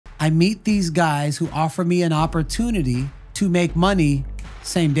I meet these guys who offer me an opportunity to make money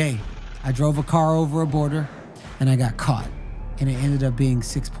same day. I drove a car over a border and I got caught. And it ended up being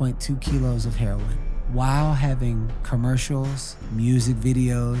 6.2 kilos of heroin while having commercials, music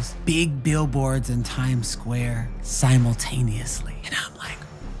videos, big billboards in Times Square simultaneously. And I'm like,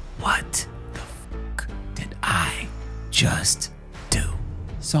 what the fuck did I just do?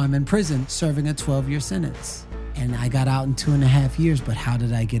 So I'm in prison serving a 12-year sentence. And I got out in 2.5 years, but how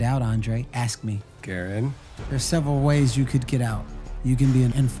did I get out, Andre? Ask me. Garrain. There's several ways you could get out. You can be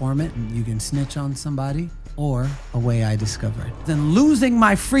an informant and you can snitch on somebody, or a way I discovered. Then losing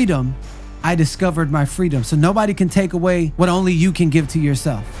my freedom, I discovered my freedom. So nobody can take away what only you can give to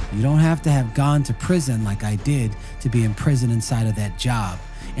yourself. You don't have to have gone to prison like I did to be in prison inside of that job,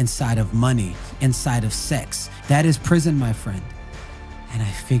 inside of money, inside of sex. That is prison, my friend. And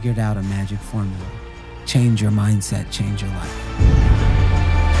I figured out a magic formula. Change your mindset, change your life.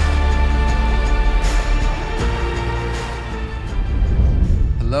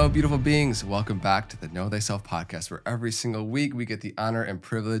 Hello, beautiful beings. Welcome back to the Know Thyself podcast, where every single week we get the honor and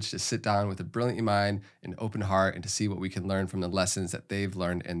privilege to sit down with a brilliant mind and open heart and to see what we can learn from the lessons that they've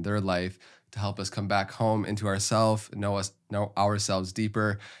learned in their life to help us come back home into ourselves, know ourselves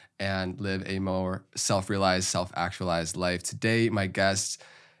deeper, and live a more self-realized, self-actualized life. Today, my guest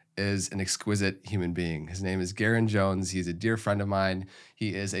is an exquisite human being. His name is Garrain Jones. He's a dear friend of mine.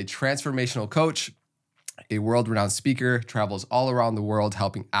 He is a transformational coach, a world-renowned speaker, travels all around the world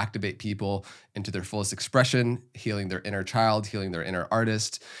helping activate people into their fullest expression, healing their inner child, healing their inner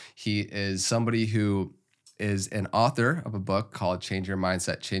artist. He is somebody who is an author of a book called Change Your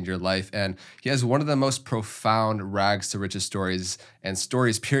Mindset, Change Your Life. And he has one of the most profound rags to riches stories and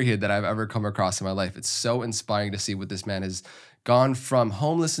stories, period, that I've ever come across in my life. It's so inspiring to see what this man has gone from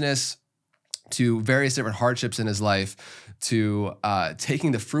homelessness to various different hardships in his life, to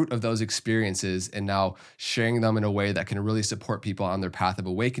taking the fruit of those experiences and now sharing them in a way that can really support people on their path of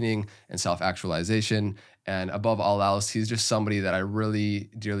awakening and self-actualization. And above all else, he's just somebody that I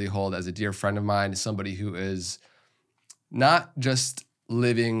really dearly hold as a dear friend of mine, somebody who is not just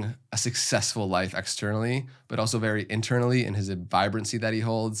living a successful life externally, but also very internally in his vibrancy that he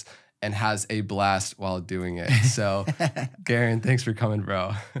holds, and has a blast while doing it. So, Garrain, thanks for coming,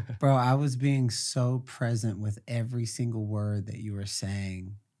 bro. Bro, I was being so present with every single word that you were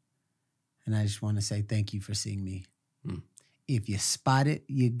saying. And I just want to say thank you for seeing me. If you spot it,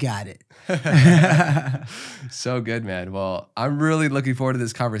 you got it. So good, man. Well, I'm really looking forward to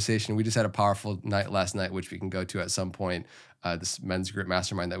this conversation. We just had a powerful night last night, which we can go to at some point, this men's group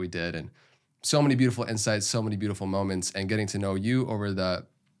mastermind that we did. And so many beautiful insights, so many beautiful moments, and getting to know you over the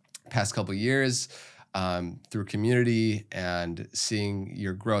past couple of years through community and seeing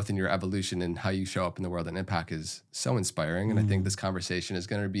your growth and your evolution and how you show up in the world and impact is so inspiring. And I think this conversation is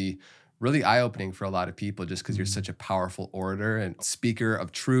going to be really eye-opening for a lot of people just because you're such a powerful orator and speaker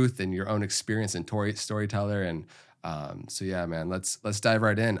of truth and your own experience and storyteller. And so yeah, man, let's dive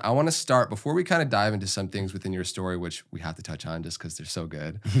right in. I want to start before we kind of dive into some things within your story, which we have to touch on just because they're so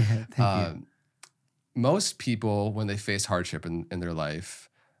good. Yeah, thank you. Most people, when they face hardship in their life,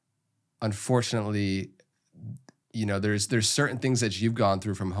 unfortunately, you know, there's certain things that you've gone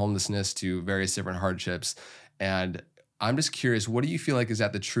through, from homelessness to various different hardships. And I'm just curious, what do you feel like is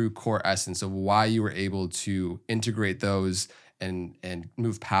at the true core essence of why you were able to integrate those and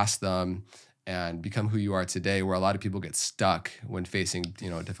move past them and become who you are today, where a lot of people get stuck when facing,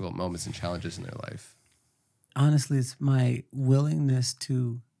 you know, difficult moments and challenges in their life? Honestly, it's my willingness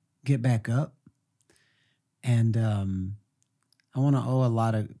to get back up. And I want to owe a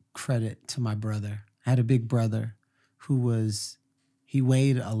lot of credit to my brother. I had a big brother who he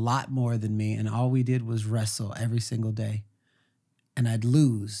weighed a lot more than me, and all we did was wrestle every single day. And I'd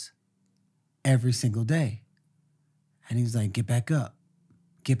lose every single day. And he was like, get back up,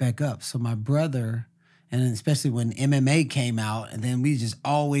 get back up. So my brother, and especially when MMA came out, and then we just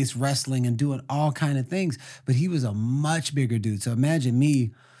always wrestling and doing all kind of things, but he was a much bigger dude. So imagine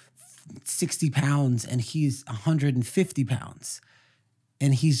me, 60 pounds, and he's 150 pounds.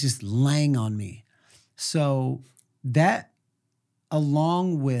 And he's just laying on me. So that,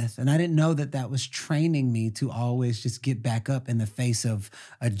 along with, and I didn't know that was training me to always just get back up in the face of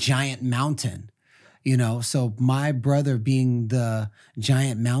a giant mountain, you know? So my brother being the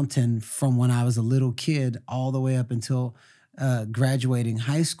giant mountain from when I was a little kid all the way up until graduating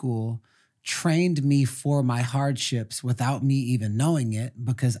high school trained me for my hardships without me even knowing it,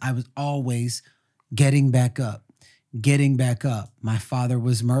 because I was always getting back up. Getting back up. My father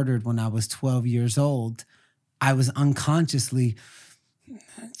was murdered when I was 12 years old. I was unconsciously,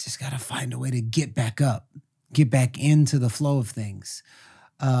 just got to find a way to get back up, get back into the flow of things.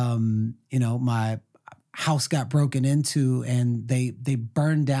 My house got broken into, and they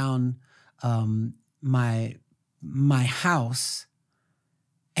burned down my house,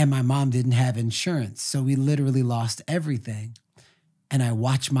 and my mom didn't have insurance. So we literally lost everything. And I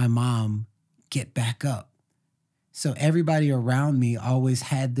watched my mom get back up. So everybody around me always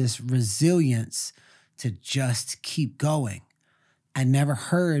had this resilience to just keep going. I never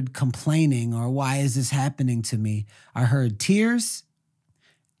heard complaining or why is this happening to me? I heard tears.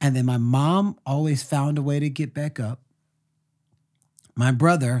 And then my mom always found a way to get back up. My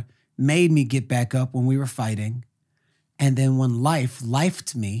brother made me get back up when we were fighting. And then when life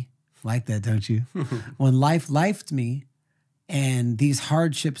lifed me, like that, don't you? When life lifed me and these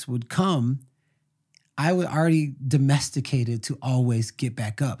hardships would come, I was already domesticated to always get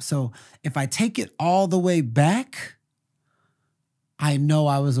back up. So if I take it all the way back, I know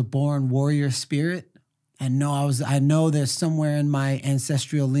I was a born warrior spirit. I know there's somewhere in my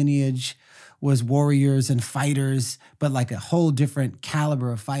ancestral lineage was warriors and fighters, but like a whole different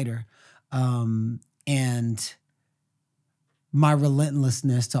caliber of fighter. And my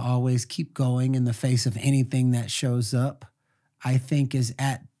relentlessness to always keep going in the face of anything that shows up, I think it's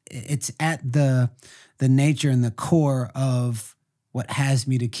at the nature and the core of what has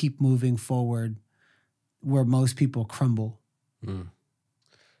me to keep moving forward where most people crumble. Mm.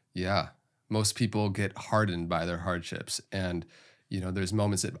 Yeah. Most people get hardened by their hardships. And, there's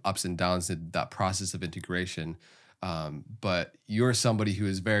moments of ups and downs in that process of integration. But you're somebody who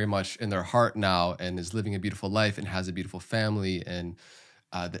is very much in their heart now and is living a beautiful life and has a beautiful family. And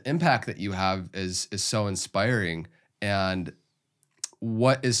the impact that you have is so inspiring. And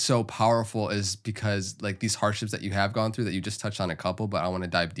what is so powerful is because like these hardships that you have gone through that you just touched on a couple, but I want to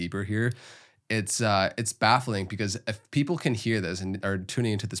dive deeper here. It's baffling because if people can hear this and are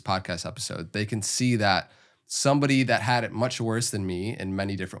tuning into this podcast episode, they can see that somebody that had it much worse than me in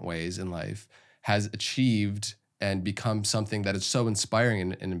many different ways in life has achieved and become something that is so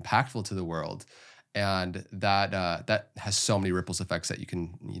inspiring and impactful to the world. And that has so many ripples effects that you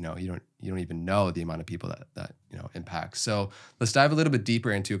can, you don't even know the amount of people that impacts. So let's dive a little bit deeper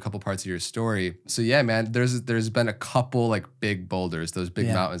into a couple parts of your story. So yeah, man, there's been a couple like big boulders, those big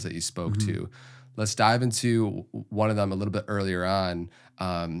mountains that you spoke to. Let's dive into one of them a little bit earlier on,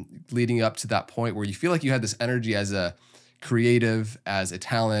 leading up to that point where you feel like you had this energy as a creative, as a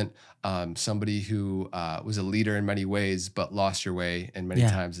talent, somebody who was a leader in many ways, but lost your way in many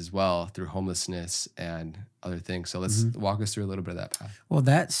times as well through homelessness and other things. So let's walk us through a little bit of that path. Well,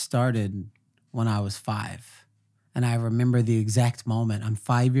 that started when I was 5. And I remember the exact moment. I'm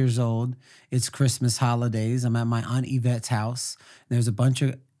 5 years old. It's Christmas holidays. I'm at my Aunt Yvette's house. There's a bunch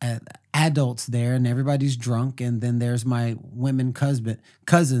of adults there and everybody's drunk. And then there's my women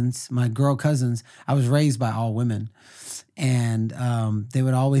cousins, my girl cousins. I was raised by all women. And they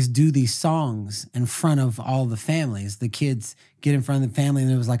would always do these songs in front of all the families. The kids get in front of the family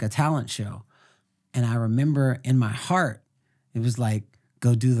and it was like a talent show. And I remember in my heart, it was like,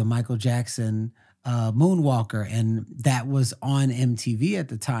 go do the Michael Jackson Moonwalker. And that was on MTV at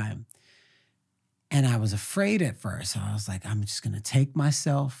the time. And I was afraid at first. I was like, I'm just going to take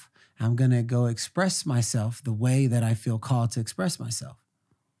myself. I'm going to go express myself the way that I feel called to express myself.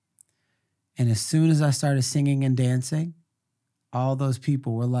 And as soon as I started singing and dancing, all those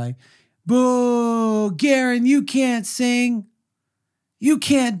people were like, boo, Garrain, you can't sing. You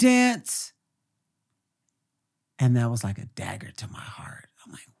can't dance. And that was like a dagger to my heart.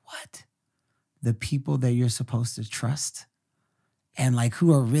 I'm like, what? The people that you're supposed to trust and like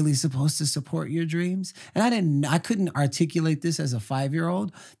who are really supposed to support your dreams. And I couldn't articulate this as a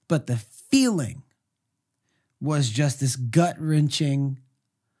 5-year-old, but the feeling was just this gut-wrenching,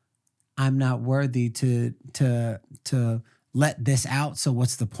 I'm not worthy to let this out, so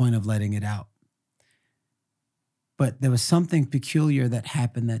what's the point of letting it out? But there was something peculiar that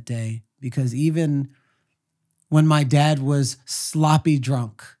happened that day because even when my dad was sloppy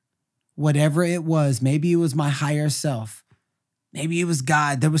drunk, whatever it was, maybe it was my higher self, maybe it was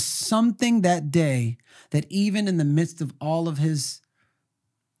God, there was something that day that even in the midst of all of his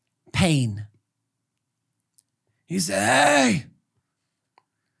pain, he said, hey,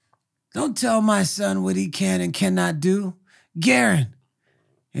 don't tell my son what he can and cannot do. Garrain,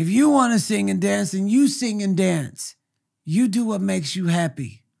 if you want to sing and dance, then you sing and dance. You do what makes you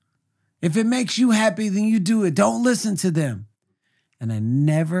happy. If it makes you happy, then you do it. Don't listen to them. And I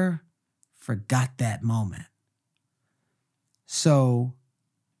never forgot that moment. So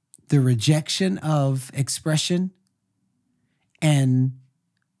the rejection of expression and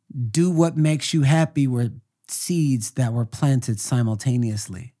do what makes you happy were seeds that were planted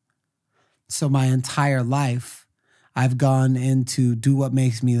simultaneously. So my entire life, I've gone into do what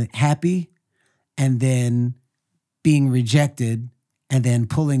makes me happy, and then being rejected, and then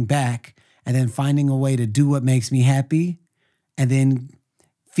pulling back, and then finding a way to do what makes me happy, and then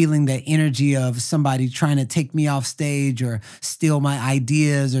feeling the energy of somebody trying to take me off stage or steal my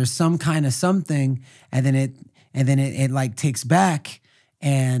ideas or some kind of something, and then it like takes back.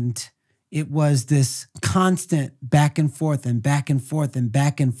 And it was this constant back and forth and back and forth and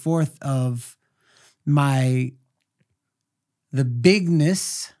back and forth of the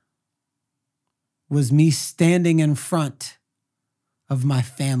bigness was me standing in front of my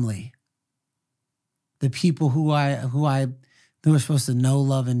family, the people who were supposed to know,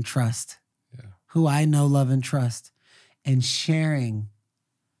 love, and trust, who I know, love, and trust, and sharing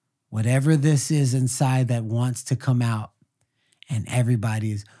whatever this is inside that wants to come out. And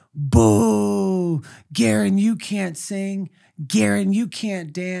everybody is, boo, Garrain, you can't sing. Garrain, you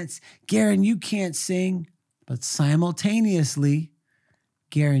can't dance. Garrain, you can't sing. But simultaneously,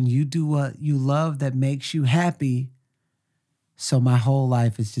 Garrain, you do what you love that makes you happy. So my whole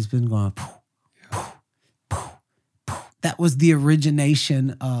life has just been going, poof, poof, poof, poof. That was the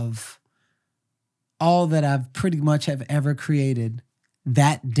origination of all that I've pretty much have ever created.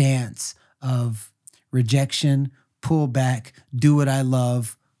 That dance of rejection, pull back, do what I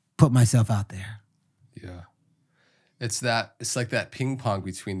love, put myself out there. Yeah. It's like that ping pong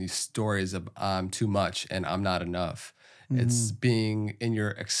between these stories of I'm too much and I'm not enough. Mm-hmm. It's being in your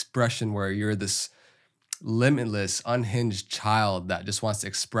expression where you're this limitless, unhinged child that just wants to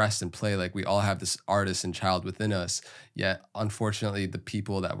express and play. Like we all have this artist and child within us. Yet, unfortunately, the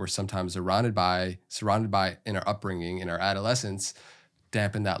people that we're sometimes surrounded by in our upbringing, in our adolescence,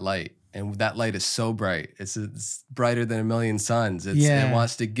 dampen that light. And that light is so bright. It's brighter than a million suns. It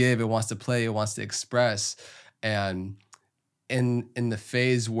wants to give, it wants to play, it wants to express. And in the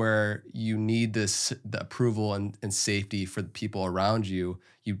phase where you need the approval and safety for the people around you,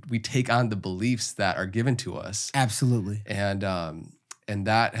 we take on the beliefs that are given to us. Absolutely. And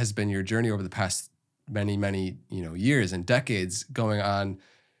that has been your journey over the past many years and decades, going on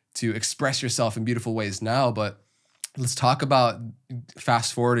to express yourself in beautiful ways now. But let's talk about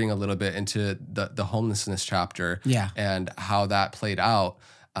fast forwarding a little bit into the homelessness chapter, and how that played out,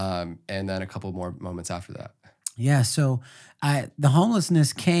 and then a couple more moments after that. Yeah, so the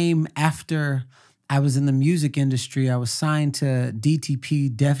homelessness came after I was in the music industry. I was signed to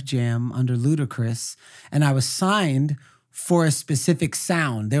DTP Def Jam under Ludacris, and I was signed for a specific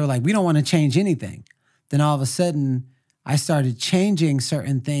sound. They were like, we don't want to change anything. Then all of a sudden, I started changing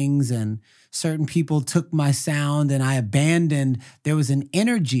certain things, and certain people took my sound, and I abandoned. There was an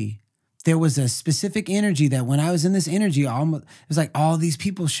energy. There was a specific energy that when I was in this energy, it was like all these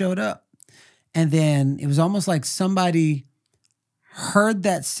people showed up. And then it was almost like somebody heard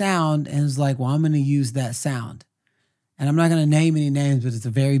that sound and was like, well, I'm going to use that sound. And I'm not going to name any names, but it's a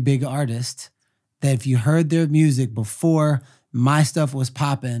very big artist that if you heard their music before my stuff was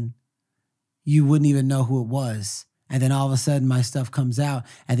popping, you wouldn't even know who it was. And then all of a sudden my stuff comes out,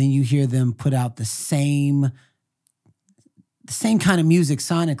 and then you hear them put out the same kind of music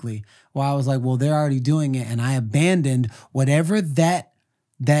sonically. Well, I was like, well, they're already doing it. And I abandoned whatever that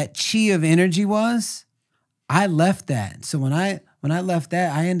chi of energy was. I left that. So when I left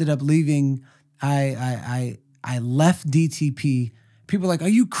that, I ended up leaving. I left DTP. People were like, are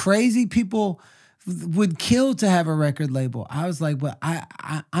you crazy? People would kill to have a record label. I was like, but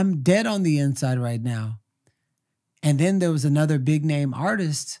I'm dead on the inside right now. And then there was another big name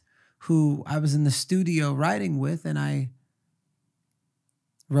artist who I was in the studio writing with, and I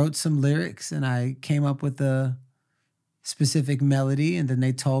wrote some lyrics, and I came up with a specific melody, and then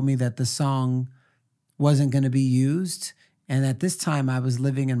they told me that the song wasn't going to be used. And at this time, I was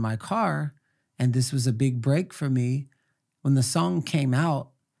living in my car, and this was a big break for me. When the song came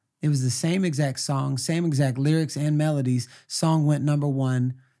out, it was the same exact song, same exact lyrics and melodies. Song went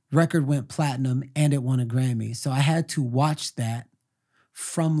 #1, record went platinum, and it won a Grammy. So I had to watch that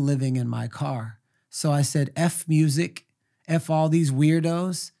from living in my car. So I said, F music, F all these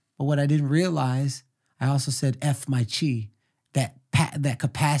weirdos. But what I didn't realize, I also said F my chi, that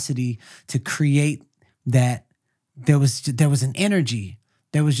capacity to create that. There was an energy.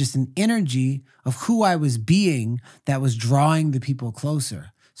 There was just an energy of who I was being that was drawing the people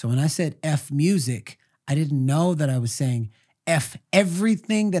closer. So when I said F music, I didn't know that I was saying F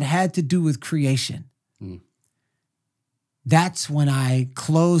everything that had to do with creation. That's when I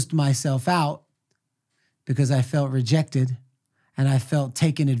closed myself out, because I felt rejected and I felt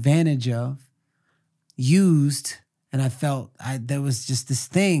taken advantage of, used, and I felt there was just this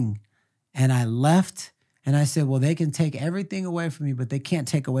thing. And I left, and I said, well, they can take everything away from me, but they can't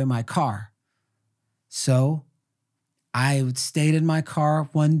take away my car. So I stayed in my car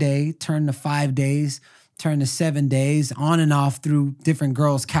one day, turned to 5 days, turned to 7 days, on and off through different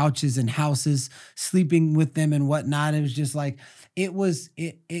girls' couches and houses, sleeping with them and whatnot. It was just like, I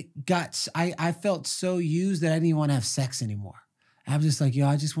felt so used that I didn't even want to have sex anymore. I was just like, yo,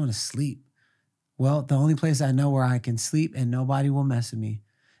 I just want to sleep. Well, the only place I know where I can sleep and nobody will mess with me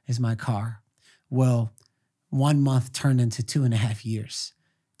is my car. Well, 1 month turned into 2.5 years,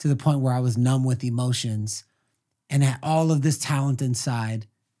 to the point where I was numb with emotions and had all of this talent inside.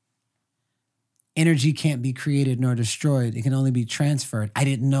 Energy can't be created nor destroyed. It can only be transferred. I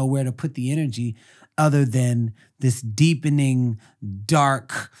didn't know where to put the energy other than this deepening,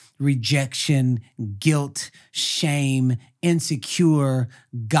 dark rejection, guilt, shame, insecure,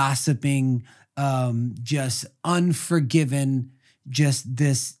 gossiping, just unforgiven, just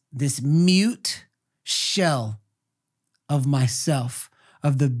this mute shell of myself,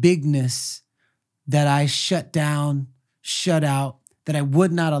 of the bigness that I shut down, shut out, that I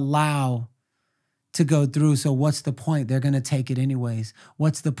would not allow to go through. So what's the point? They're going to take it anyways.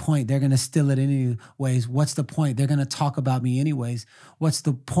 What's the point? They're going to steal it anyways. What's the point? They're going to talk about me anyways. What's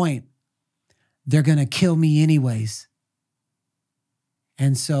the point? They're going to kill me anyways.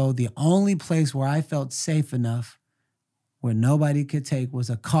 And so the only place where I felt safe enough, where nobody could take, was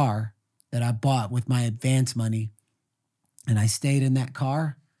a car that I bought with my advance money. And I stayed in that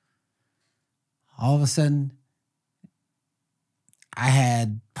car. All of a sudden, I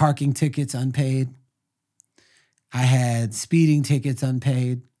had parking tickets unpaid. I had speeding tickets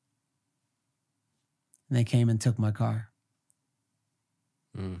unpaid. And they came and took my car.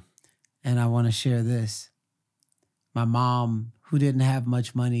 And I want to share this. My mom, who didn't have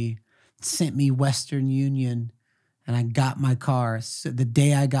much money, sent me Western Union, and I got my car. So the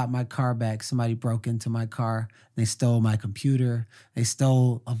day I got my car back, somebody broke into my car. They stole my computer. They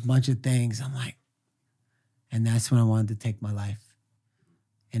stole a bunch of things. I'm like, and that's when I wanted to take my life.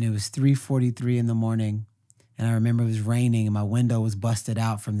 And it was 3:43 in the morning. And I remember it was raining and my window was busted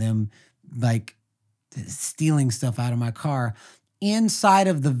out from them like stealing stuff out of my car inside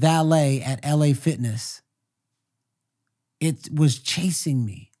of the valet at LA Fitness. It was chasing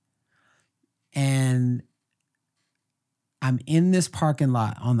me. And I'm in this parking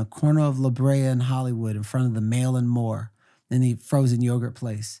lot on the corner of La Brea and Hollywood in front of the Mail and More, in the frozen yogurt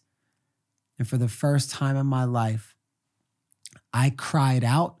place. And for the first time in my life, I cried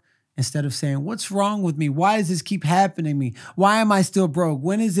out instead of saying, what's wrong with me? Why does this keep happening to me? Why am I still broke?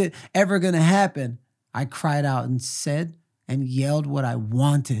 When is it ever going to happen? I cried out and said and yelled what I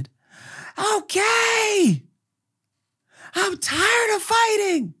wanted. Okay, I'm tired of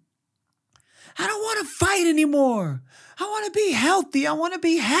fighting. I don't want to fight anymore. I want to be healthy. I want to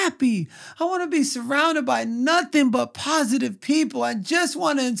be happy. I want to be surrounded by nothing but positive people. I just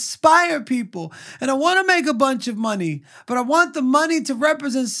want to inspire people. And I want to make a bunch of money. But I want the money to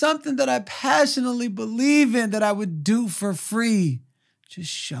represent something that I passionately believe in, that I would do for free. Just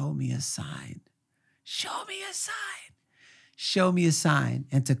show me a sign. Show me a sign. Show me a sign.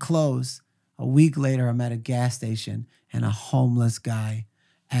 And to close, a week later, I'm at a gas station and a homeless guy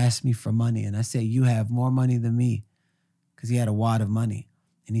asked me for money. And I said, you have more money than me, because he had a wad of money.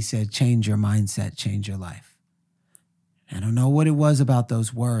 And he said, change your mindset, change your life. I don't know what it was about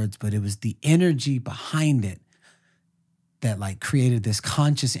those words, but it was the energy behind it that like created this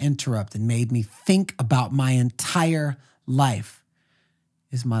conscious interrupt and made me think about my entire life.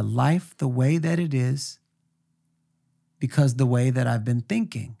 Is my life the way that it is because the way that I've been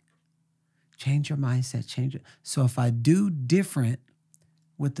thinking? Change your mindset, change it. So if I do different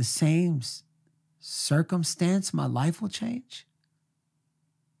with the same circumstance, my life will change.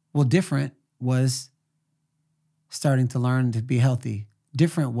 Well, different was starting to learn to be healthy.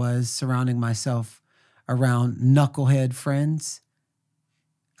 Different was surrounding myself around knucklehead friends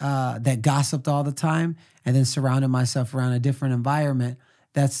that gossiped all the time, and then surrounding myself around a different environment.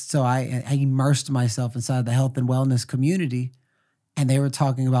 So I immersed myself inside the health and wellness community, and they were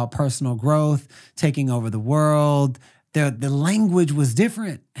talking about personal growth, taking over the world. The language was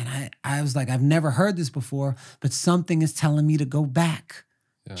different. And I was like, I've never heard this before, but something is telling me to go back.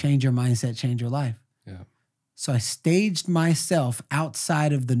 Yeah. Change your mindset, change your life. Yeah. So I staged myself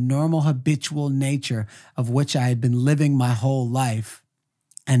outside of the normal habitual nature of which I had been living my whole life.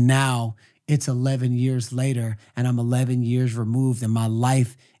 And now it's 11 years later and I'm 11 years removed and my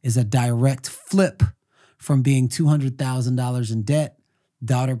life is a direct flip from being $200,000 in debt.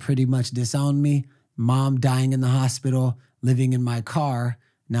 Daughter pretty much disowned me. Mom dying in the hospital, living in my car.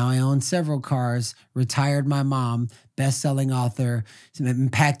 Now I own several cars, retired my mom, best-selling author,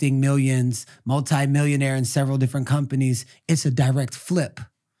 impacting millions, multi-millionaire in several different companies. It's a direct flip.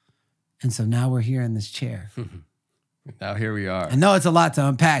 And so now we're here in this chair. Now here we are. I know it's a lot to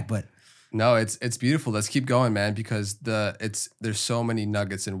unpack, but No, it's beautiful. Let's keep going, man, because there's so many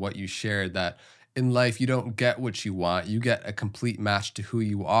nuggets in what you shared that in life you don't get what you want. You get a complete match to who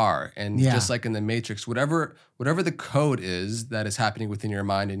you are. And yeah, just like in the Matrix, whatever the code is that is happening within your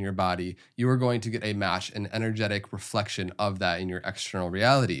mind and your body, you are going to get a match, an energetic reflection of that in your external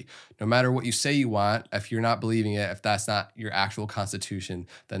reality. No matter what you say you want, if you're not believing it, if that's not your actual constitution,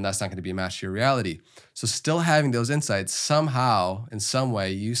 then that's not going to be a match to your reality. So still having those insights, somehow, in some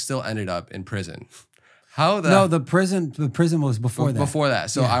way, you still ended up in prison. How no, the prison was before that. Before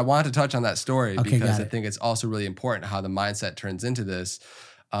that. So Yeah. I want to touch on that story Okay, because got I it. think it's also really important how the mindset turns into this.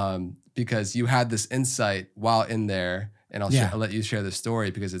 Because you had this insight while in there, and I'll let you share the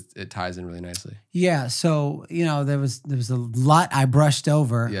story because it ties in really nicely. Yeah, so there was a lot I brushed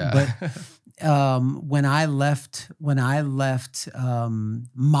over, Yeah. but when I left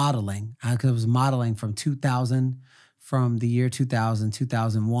modeling, I was modeling from the year 2000,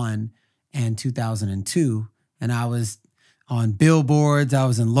 2001, and 2002, and I was on billboards. I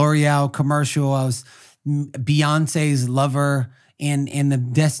was in L'Oreal commercial. I was Beyonce's lover in the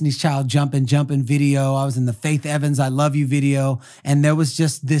Destiny's Child Jumpin' video. I was in the Faith Evans I Love You video, and there was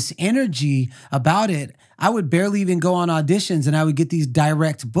just this energy about it. I would barely even go on auditions, and I would get these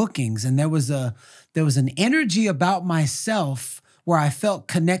direct bookings, and there was an energy about myself where I felt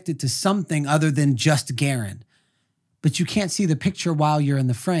connected to something other than just Garrain. But you can't see the picture while you're in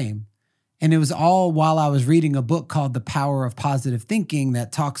the frame. And it was all while I was reading a book called The Power of Positive Thinking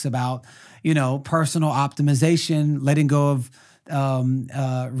that talks about, personal optimization, letting go of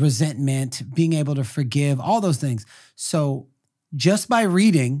resentment, being able to forgive, all those things. So just by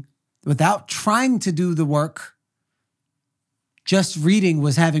reading, without trying to do the work, just reading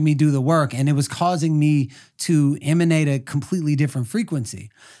was having me do the work, and it was causing me to emanate a completely different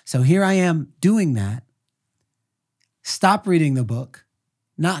frequency. So here I am doing that. Stop reading the book,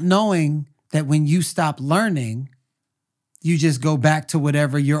 not knowing that when you stop learning, you just go back to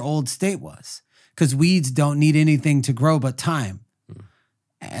whatever your old state was. Because weeds don't need anything to grow but time.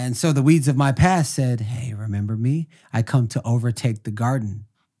 And so the weeds of my past said, hey, remember me? I come to overtake the garden.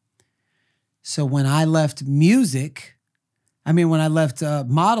 So when I left modeling,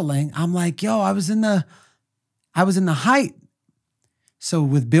 I'm like, yo, I was in the height. So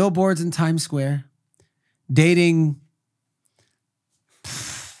with billboards in Times Square, dating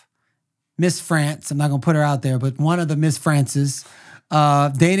Miss France, I'm not going to put her out there, but one of the Miss Frances,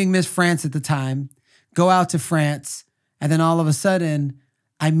 dating Miss France at the time, go out to France, and then all of a sudden,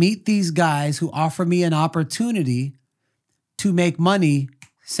 I meet these guys who offer me an opportunity to make money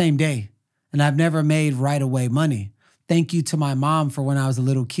same day. And I've never made right away money. Thank you to my mom for when I was a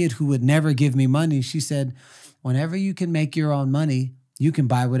little kid who would never give me money. She said, whenever you can make your own money, you can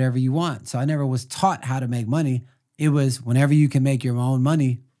buy whatever you want. So I never was taught how to make money. It was whenever you can make your own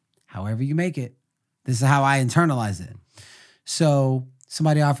money, however you make it. This is how I internalize it. So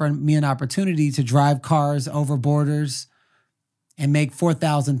somebody offered me an opportunity to drive cars over borders and make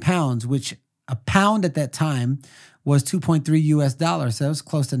 4,000 pounds, which a pound at that time was 2.3 US dollars. So it was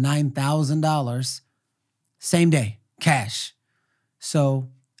close to $9,000 same day, cash. So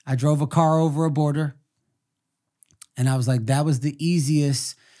I drove a car over a border, and I was like, that was the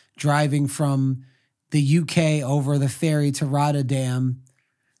easiest driving from the UK over the ferry to Rotterdam,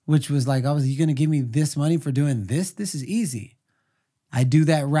 which was like, you going to give me this money for doing this? This is easy. I do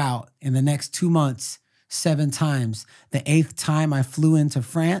that route in the next 2 months, 7 times. The 8th time I flew into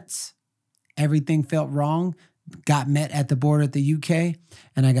France, everything felt wrong, got met at the border at the UK,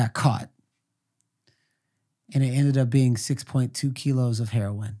 and I got caught. And it ended up being 6.2 kilos of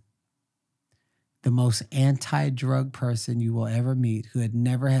heroin. The most anti-drug person you will ever meet, who had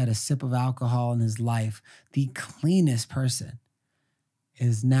never had a sip of alcohol in his life, the cleanest person,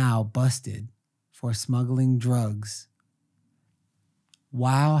 is now busted for smuggling drugs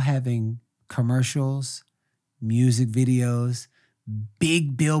while having commercials, music videos,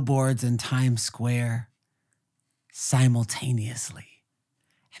 big billboards in Times Square simultaneously.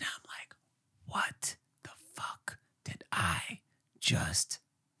 And I'm like, what the fuck did I just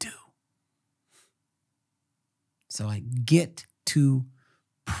do? So I get to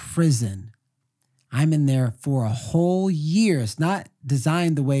prison. I'm in there for a whole year. It's not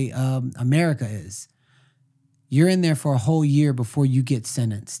designed the way America is. You're in there for a whole year before you get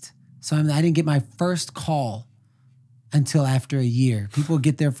sentenced. So I didn't get my first call until after a year. People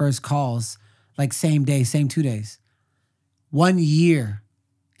get their first calls like same day, same 2 days. 1 year.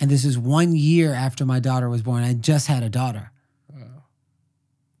 And this is 1 year after my daughter was born. I just had a daughter. Wow.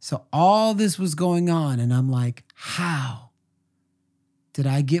 So all this was going on, and I'm like, how did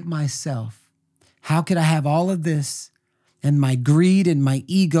I get myself How could I have all of this and my greed and my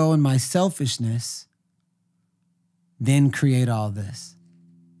ego and my selfishness then create all this?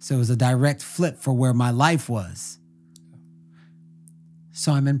 So it was a direct flip for where my life was.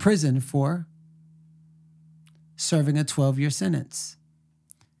 So I'm in prison for serving a 12-year sentence.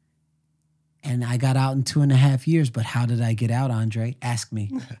 And I got out in 2.5 years, but how did I get out, Andre? Ask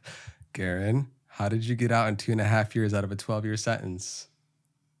me. Garrain, how did you get out in 2.5 years out of a 12-year sentence?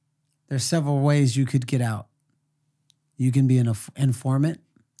 There's several ways you could get out. You can be an informant.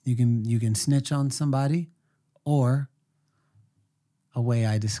 You can snitch on somebody, or a way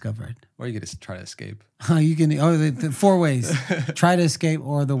I discovered. Or you could just try to escape. You can, the 4 ways. Try to escape,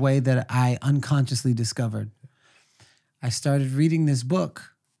 or the way that I unconsciously discovered. I started reading this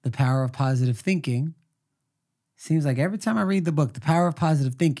book, The Power of Positive Thinking. Seems like every time I read the book, The Power of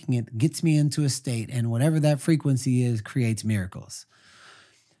Positive Thinking, it gets me into a state, and whatever that frequency is creates miracles.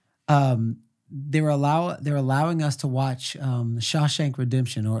 They're allowing us to watch Shawshank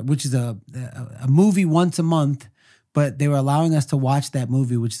Redemption, which is a movie once a month, but they were allowing us to watch that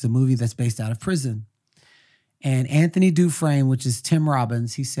movie, which is a movie that's based out of prison. And Anthony Dufresne, which is Tim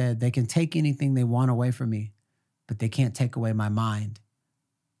Robbins, he said, they can take anything they want away from me, but they can't take away my mind.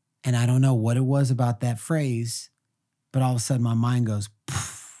 And I don't know what it was about that phrase, but all of a sudden my mind goes,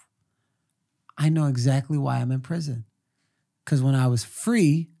 poof. I know exactly why I'm in prison. Because when I was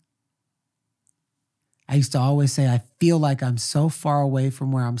free, I used to always say, I feel like I'm so far away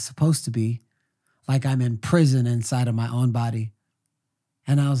from where I'm supposed to be, like I'm in prison inside of my own body.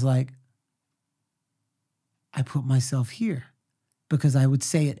 And I was like, I put myself here, because I would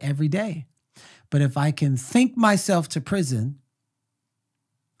say it every day. But if I can think myself to prison,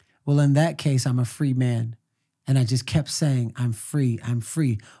 well, in that case, I'm a free man. And I just kept saying, I'm free, I'm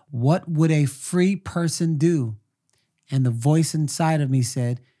free. What would a free person do? And the voice inside of me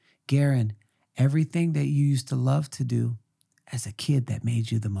said, Garrain, everything that you used to love to do as a kid that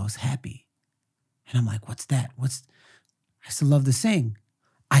made you the most happy. And I'm like, what's that? I used to love to sing.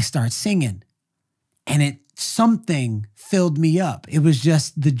 I start singing, and something filled me up. It was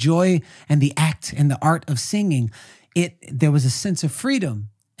just the joy and the act and the art of singing. There was a sense of freedom,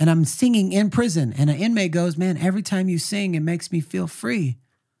 and I'm singing in prison, and an inmate goes, man, every time you sing, it makes me feel free.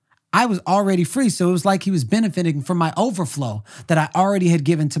 I was already free, so it was like he was benefiting from my overflow that I already had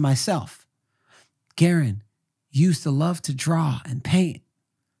given to myself. Garrain, you used to love to draw and paint.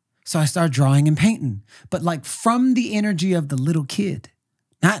 So I started drawing and painting, but like from the energy of the little kid,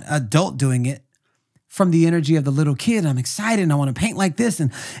 not adult doing it, from the energy of the little kid. I'm excited and I want to paint like this.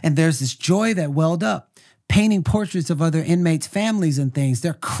 And there's this joy that welled up, painting portraits of other inmates' families and things.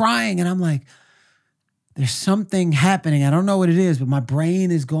 They're crying. And I'm like, there's something happening. I don't know what it is, but my brain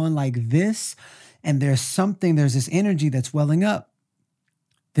is going like this. And there's this energy that's welling up.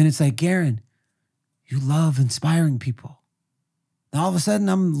 Then it's like, Garrain, you love inspiring people. And all of a sudden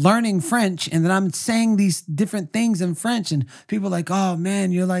I'm learning French, and then I'm saying these different things in French, and people are like, oh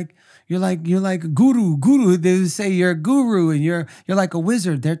man, you're like a guru. They say you're a guru and you're like a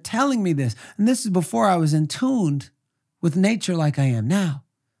wizard. They're telling me this. And this is before I was in tune with nature like I am now.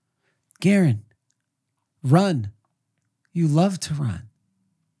 Garrain, run. You love to run.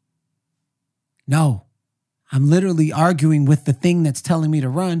 No, I'm literally arguing with the thing that's telling me to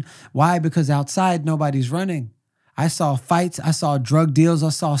run. Why? Because outside nobody's running. I saw fights, I saw drug deals, I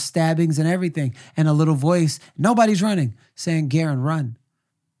saw stabbings and everything. And a little voice, nobody's running, saying, Garrain, run.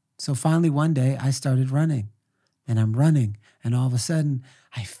 So finally one day I started running, and I'm running. And all of a sudden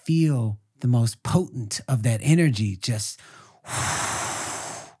I feel the most potent of that energy just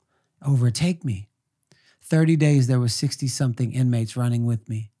overtake me. 30 days, there were 60-something inmates running with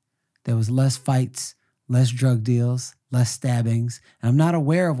me. There was less fights, less drug deals, less stabbings. And I'm not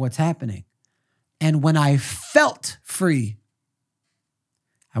aware of what's happening. And when I felt free,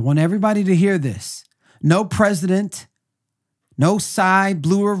 I want everybody to hear this. No president, no side,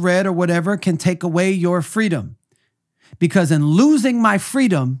 blue or red or whatever, can take away your freedom. Because in losing my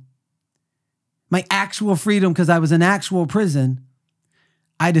freedom, my actual freedom, because I was in actual prison,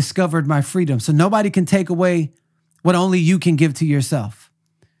 I discovered my freedom. So nobody can take away what only you can give to yourself.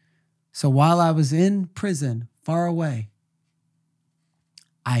 So while I was in prison, far away,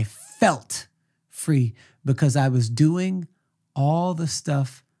 I felt free, because I was doing all the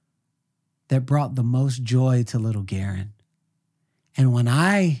stuff that brought the most joy to little Garrain. And when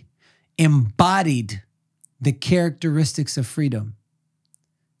I embodied the characteristics of freedom,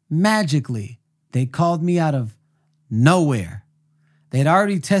 magically, they called me out of nowhere. They'd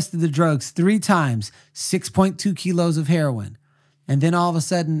already tested the drugs 3 times, 6.2 kilos of heroin. And then all of a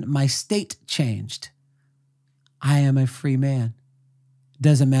sudden, my state changed. I am a free man.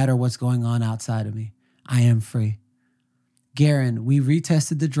 Doesn't matter what's going on outside of me. I am free. Garrain, we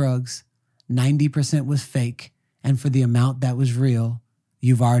retested the drugs. 90% was fake. And for the amount that was real,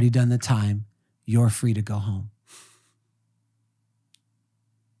 you've already done the time. You're free to go home.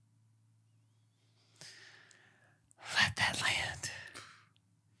 Let that land.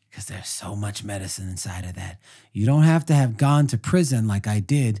 Because there's so much medicine inside of that. You don't have to have gone to prison like I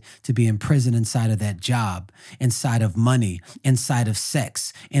did to be in prison inside of that job, inside of money, inside of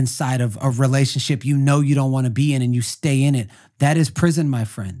sex, inside of a relationship you know you don't want to be in and you stay in it. That is prison, my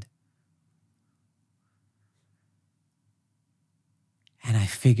friend. And I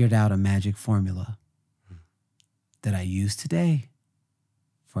figured out a magic formula that I use today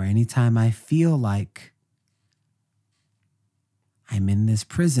for any time I feel like I'm in this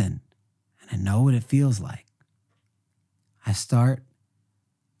prison and I know what it feels like. I start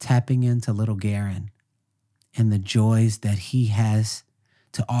tapping into little Garrain and the joys that he has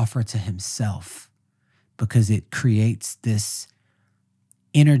to offer to himself, because it creates this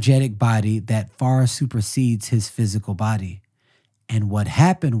energetic body that far supersedes his physical body. And what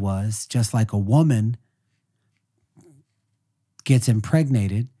happened was, just like a woman gets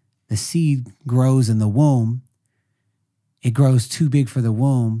impregnated, the seed grows in the womb. It grows too big for the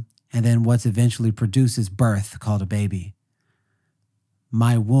womb, and then what's eventually produced is birth, called a baby.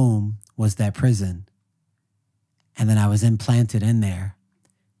 My womb was that prison, and then I was implanted in there,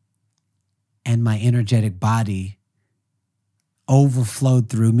 and my energetic body overflowed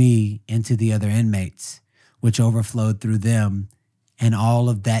through me into the other inmates, which overflowed through them, and all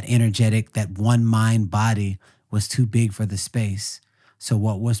of that energetic, that one mind body was too big for the space. So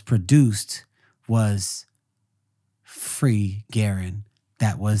what was produced was free Garrain.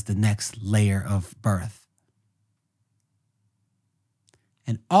 That was the next layer of birth.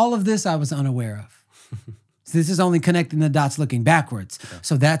 And all of this I was unaware of. So this is only connecting the dots looking backwards. Yeah.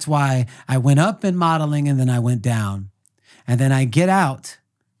 So that's why I went up in modeling and then I went down. And then I get out.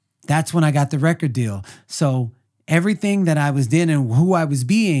 That's when I got the record deal. So everything that I was doing and who I was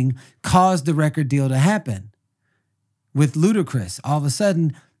being caused the record deal to happen. With Ludacris, all of a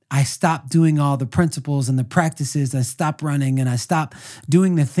sudden, I stopped doing all the principles and the practices. I stopped running and I stopped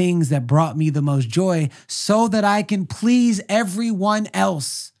doing the things that brought me the most joy so that I can please everyone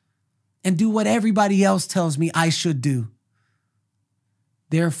else and do what everybody else tells me I should do.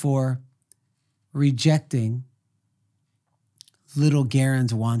 Therefore, rejecting little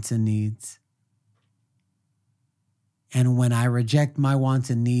Garrain's wants and needs. And when I reject my wants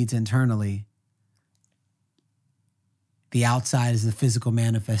and needs internally, the outside is the physical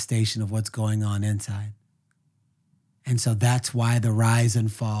manifestation of what's going on inside. And so that's why the rise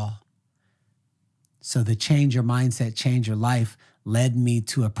and fall. So the Change Your Mindset, Change Your Life led me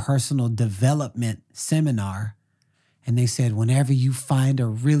to a personal development seminar. And they said, whenever you find a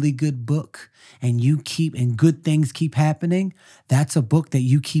really good book and good things keep happening, that's a book that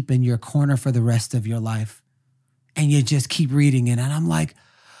you keep in your corner for the rest of your life. And you just keep reading it. And I'm like,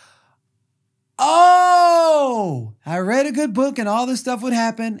 oh, I read a good book and all this stuff would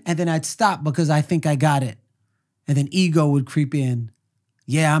happen. And then I'd stop because I think I got it. And then ego would creep in.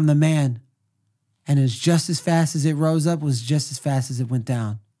 Yeah, I'm the man. And it's just as fast as it rose up was just as fast as it went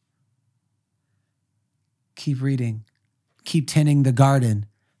down. Keep reading. Keep tending the garden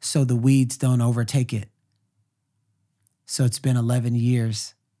so the weeds don't overtake it. So it's been 11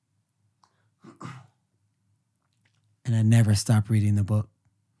 years. And I never stopped reading the book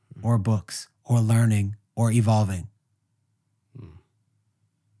or books or learning or evolving.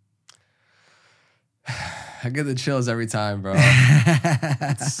 I get the chills every time, bro.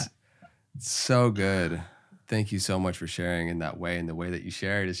 It's so good. Thank you so much for sharing in that way, and the way that you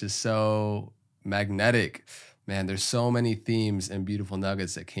shared. It's just so magnetic. Man, there's so many themes and beautiful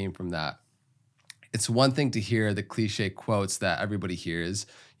nuggets that came from that. It's one thing to hear the cliche quotes that everybody hears,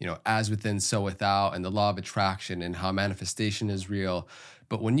 as within, so without, and the law of attraction and how manifestation is real.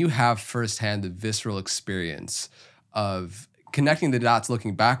 But when you have firsthand the visceral experience of connecting the dots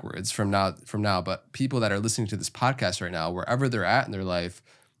looking backwards from now, but people that are listening to this podcast right now, wherever they're at in their life,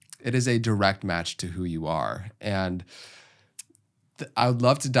 it is a direct match to who you are. And I would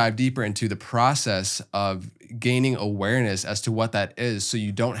love to dive deeper into the process of gaining awareness as to what that is, so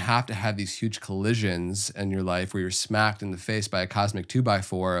you don't have to have these huge collisions in your life where you're smacked in the face by a cosmic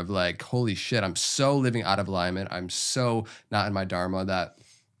 2x4 of like, holy shit, I'm so living out of alignment. I'm so not in my dharma that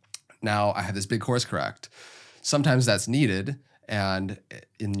now I have this big course correct. Sometimes that's needed, And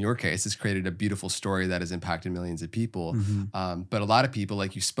in your case, it's created a beautiful story that has impacted millions of people. Mm-hmm. But a lot of people,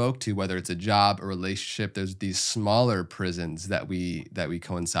 like you spoke to, whether it's a job, a relationship, there's these smaller prisons that we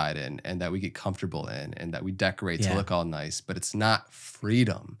coincide in and that we get comfortable in and that we decorate to look all nice. But it's not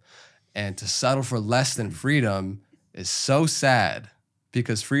freedom. And to settle for less than freedom is so sad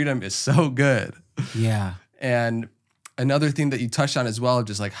because freedom is so good. Yeah. And another thing that you touched on as well,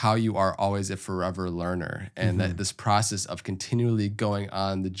 just like how you are always a forever learner and that this process of continually going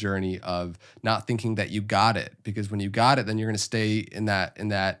on the journey of not thinking that you got it, because when you got it, then you're going to stay in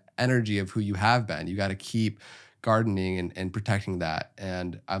that energy of who you have been. You got to keep gardening and protecting that.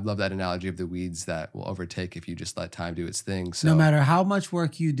 And I love that analogy of the weeds that will overtake if you just let time do its thing. So no matter how much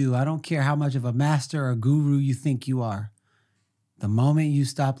work you do, I don't care how much of a master or guru you think you are, the moment you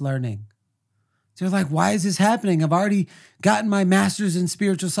stop learning, they're like, why is this happening? I've already gotten my master's in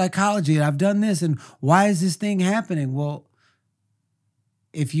spiritual psychology and I've done this. And why is this thing happening? Well,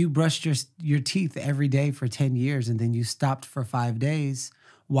 if you brushed your teeth every day for 10 years and then you stopped for 5 days,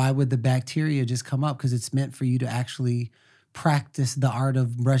 why would the bacteria just come up? Because it's meant for you to actually practice the art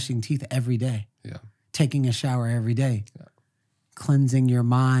of brushing teeth every day. Yeah. Taking a shower every day. Yeah. Cleansing your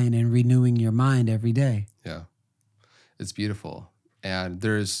mind and renewing your mind every day. Yeah. It's beautiful. And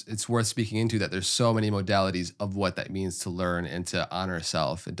it's worth speaking into that there's so many modalities of what that means to learn and to honor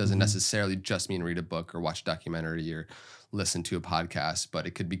self. It doesn't necessarily just mean read a book or watch a documentary or listen to a podcast, but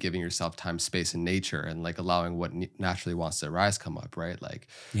it could be giving yourself time, space, and nature and like allowing what naturally wants to arise come up, right? Like,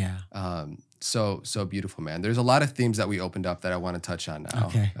 so beautiful, man. There's a lot of themes that we opened up that I want to touch on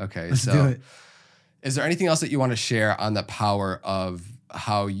now. Okay. Let's do it. Is there anything else that you want to share on the power of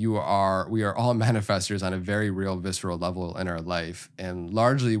how we are all manifestors on a very real, visceral level in our life, and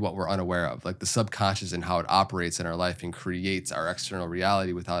largely what we're unaware of, like the subconscious and how it operates in our life and creates our external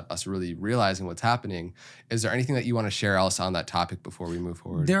reality without us really realizing what's happening? Is there anything that you want to share else on that topic before we move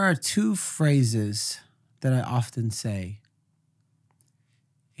forward? There are 2 phrases that I often say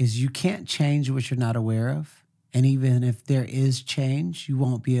is you can't change what you're not aware of. And even if there is change, you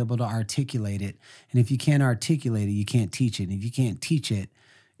won't be able to articulate it. And if you can't articulate it, you can't teach it. And if you can't teach it,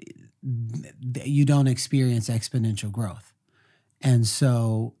 you don't experience exponential growth. And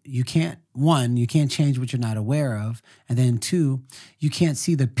so you can't change what you're not aware of. And then 2, you can't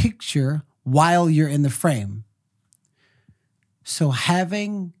see the picture while you're in the frame. So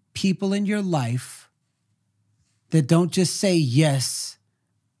having people in your life that don't just say yes,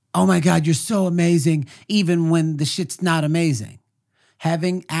 oh my God, you're so amazing, even when the shit's not amazing.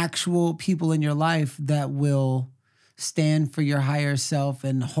 Having actual people in your life that will stand for your higher self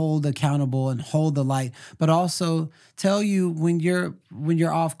and hold accountable and hold the light, but also tell you when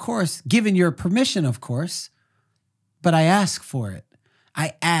you're off course, given your permission, of course, but I ask for it.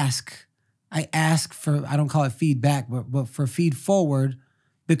 I ask for, I don't call it feedback, but for feed forward,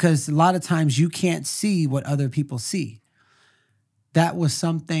 because a lot of times you can't see what other people see. That was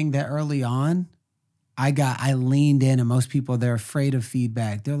something that early on, I leaned in, and most people, they're afraid of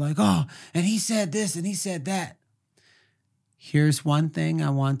feedback. They're like, oh, and he said this and he said that. Here's one thing I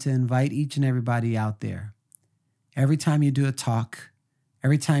want to invite each and everybody out there. Every time you do a talk,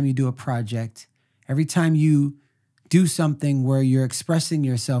 every time you do a project, every time you do something where you're expressing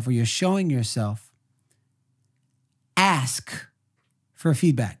yourself or you're showing yourself, ask for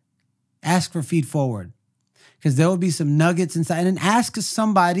feedback. Ask for feed forward. Because there will be some nuggets inside. And ask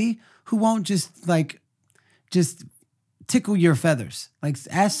somebody who won't just tickle your feathers. Like,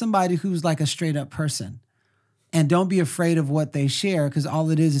 ask somebody who's like a straight up person. And don't be afraid of what they share, because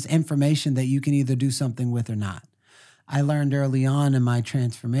all it is information that you can either do something with or not. I learned early on in my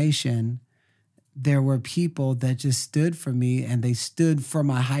transformation, there were people that just stood for me, and they stood for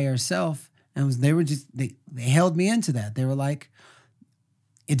my higher self. And they held me into that. They were like,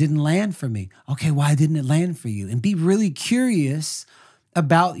 it didn't land for me. Okay, why didn't it land for you? And be really curious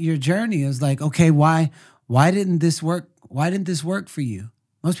about your journey. It's like, okay, why didn't this work? Why didn't this work for you?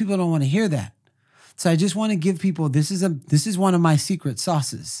 Most people don't want to hear that. So I just want to give people, this is one of my secret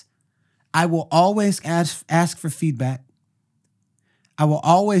sauces. I will always ask for feedback. I will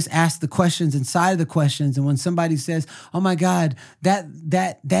always ask the questions inside of the questions. And when somebody says, oh my God,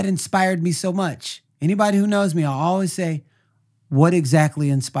 that inspired me so much. Anybody who knows me, I'll always say, what exactly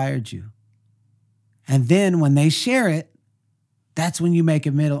inspired you? And then when they share it, that's when you make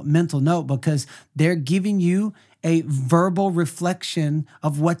a mental note, because they're giving you a verbal reflection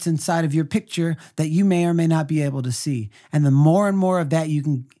of what's inside of your picture that you may or may not be able to see. And the more and more of that you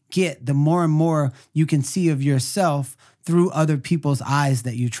can get, the more and more you can see of yourself through other people's eyes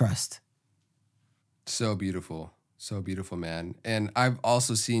that you trust. So beautiful, man. And I've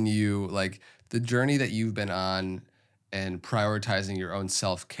also seen you, like, the journey that you've been on and prioritizing your own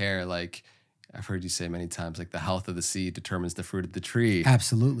self-care. Like I've heard you say many times, like the health of the seed determines the fruit of the tree.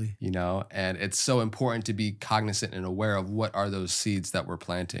 Absolutely. You know, and it's so important to be cognizant and aware of what are those seeds that we're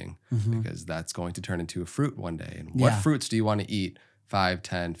planting, because that's going to turn into a fruit one day. And what fruits do you want to eat 5,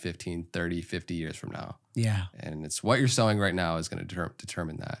 10, 15, 30, 50 years from now? Yeah. And it's what you're sowing right now is going to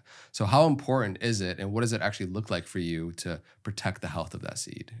determine that. So how important is it, and what does it actually look like for you to protect the health of that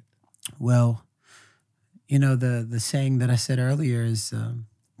seed? Well, you know, the saying that I said earlier is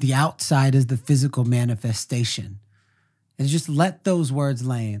the outside is the physical manifestation. And just let those words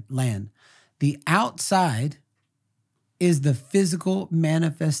land. The outside is the physical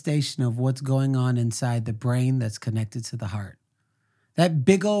manifestation of what's going on inside the brain that's connected to the heart. That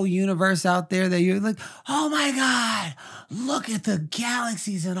big old universe out there that you're like, oh my God, look at the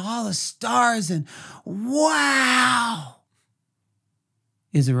galaxies and all the stars and wow,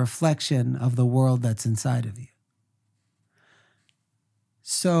 is a reflection of the world that's inside of you.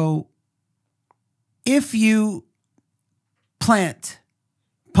 So if you plant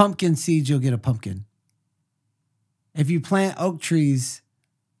pumpkin seeds, you'll get a pumpkin. If you plant oak trees,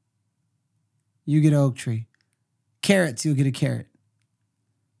 you get an oak tree. Carrots, you'll get a carrot.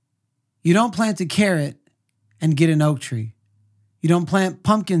 You don't plant a carrot and get an oak tree. You don't plant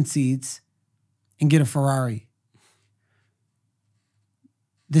pumpkin seeds and get a Ferrari.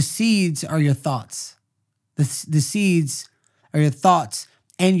 The seeds are your thoughts. The seeds are your thoughts,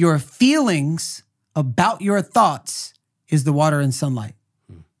 and your feelings about your thoughts is the water and sunlight.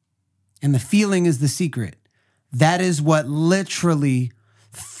 And the feeling is the secret. That is what literally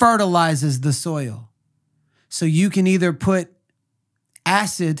fertilizes the soil. So you can either put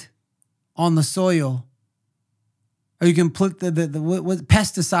acid on the soil, or you can put the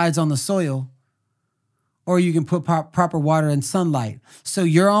pesticides on the soil, or you can put proper water and sunlight. So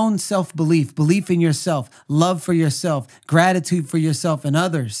your own self-belief, belief in yourself, love for yourself, gratitude for yourself and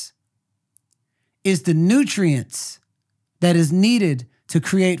others is the nutrients that is needed to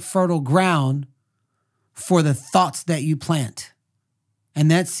create fertile ground for the thoughts that you plant.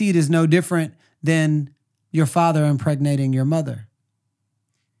 And that seed is no different than your father impregnating your mother.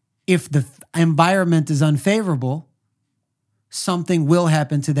 If the environment is unfavorable, something will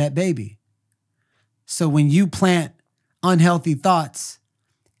happen to that baby. So when you plant unhealthy thoughts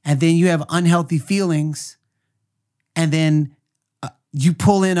and then you have unhealthy feelings and then you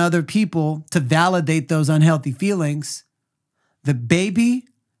pull in other people to validate those unhealthy feelings, the baby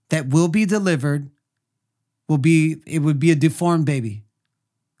that will be delivered would be a deformed baby.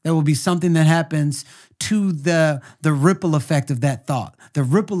 There will be something that happens to the ripple effect of that thought, the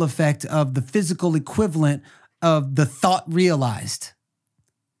ripple effect of the physical equivalent of the thought realized.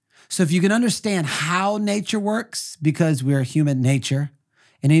 So if you can understand how nature works, because we're human nature,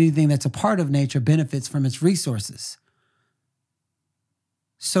 and anything that's a part of nature benefits from its resources.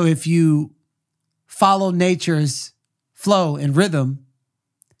 So if you follow nature's flow and rhythm,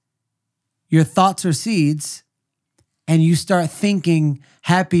 your thoughts are seeds, and you start thinking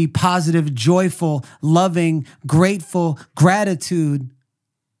happy, positive, joyful, loving, grateful, gratitude,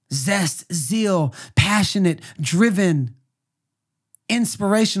 zest, zeal, passionate, driven,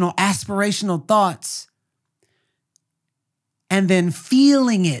 inspirational, aspirational thoughts, and then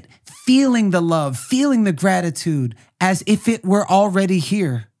feeling it, feeling the love, feeling the gratitude as if it were already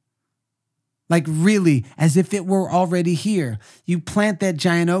here. Like really, as if it were already here. You plant that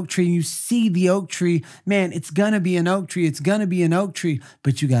giant oak tree and you see the oak tree. Man, it's going to be an oak tree. It's going to be an oak tree,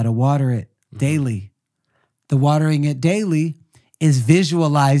 but you got to water it daily. The watering it daily is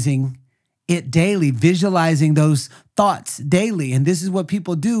visualizing it daily, visualizing those thoughts daily. And this is what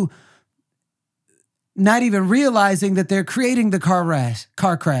people do, not even realizing that they're creating the car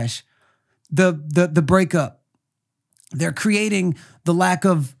crash, the breakup. They're creating the lack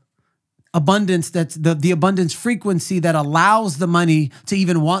of abundance, that's the abundance frequency that allows the money to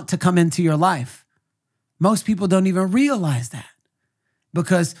even want to come into your life. Most people don't even realize that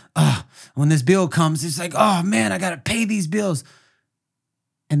because when this bill comes, it's like, oh man, I got to pay these bills.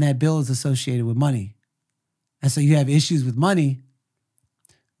 And that bill is associated with money. And so you have issues with money,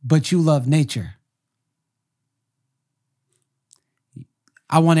 but you love nature.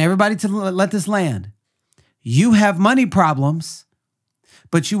 I want everybody to let this land. You have money problems,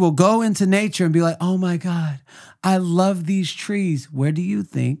 but you will go into nature and be like, oh my God, I love these trees. What do you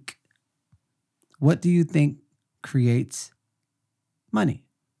think creates money?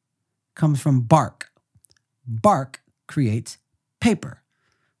 Comes from bark. Bark creates paper.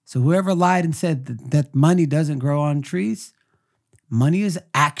 So whoever lied and said that money doesn't grow on trees, money is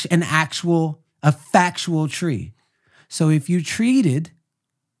a factual tree. So if you treated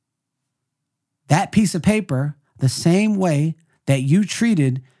that piece of paper the same way that you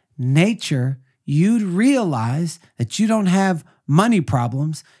treated nature, you'd realize that you don't have money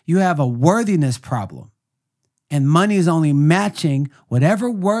problems. You have a worthiness problem. And money is only matching whatever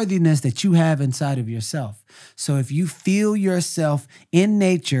worthiness that you have inside of yourself. So if you feel yourself in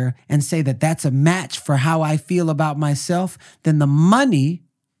nature and say that that's a match for how I feel about myself, then the money,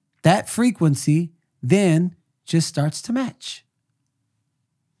 that frequency, then just starts to match.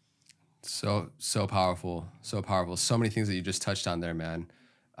 So powerful. So powerful. So many things that you just touched on there, man.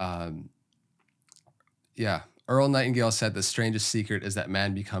 Yeah. Earl Nightingale said the strangest secret is that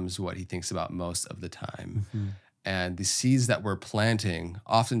man becomes what he thinks about most of the time. Mm-hmm. And the seeds that we're planting,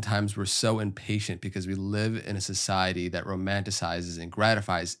 oftentimes we're so impatient because we live in a society that romanticizes and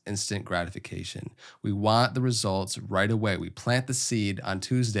gratifies instant gratification. We want the results right away. We plant the seed on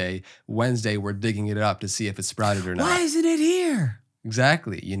Tuesday, Wednesday, we're digging it up to see if it sprouted or not. Why isn't it here?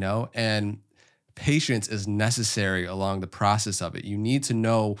 Exactly, and patience is necessary along the process of it. You need to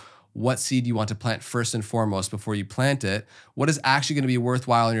know what seed you want to plant first and foremost before you plant it. What is actually going to be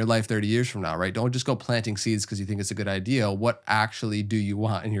worthwhile in your life 30 years from now, right? Don't just go planting seeds because you think it's a good idea. What actually do you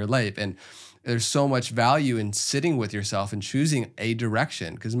want in your life? And there's so much value in sitting with yourself and choosing a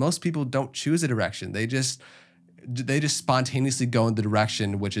direction, because most people don't choose a direction. They just spontaneously go in the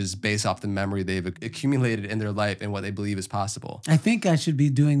direction which is based off the memory they've accumulated in their life and what they believe is possible. I think I should be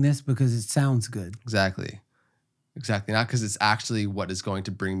doing this because it sounds good. Exactly. Not because it's actually what is going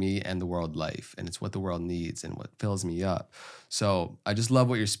to bring me and the world life, and it's what the world needs and what fills me up. So I just love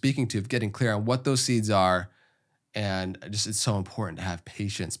what you're speaking to, of getting clear on what those seeds are. And it's so important to have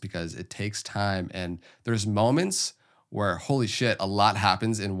patience because it takes time. And there's moments where, holy shit, a lot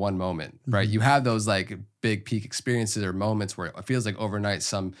happens in one moment, right? Mm-hmm. You have those like big peak experiences or moments where it feels like overnight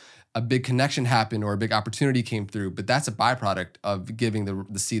a big connection happened or a big opportunity came through, but that's a byproduct of giving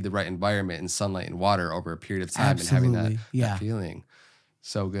the seed the right environment and sunlight and water over a period of time. Absolutely. And having that feeling.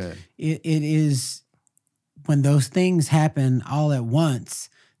 So good. It is when those things happen all at once,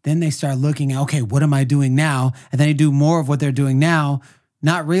 then they start looking at, okay, what am I doing now? And then they do more of what they're doing now,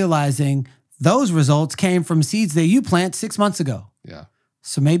 not realizing those results came from seeds that you planted 6 months ago. Yeah.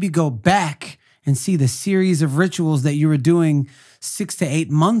 So maybe go back and see the series of rituals that you were doing 6 to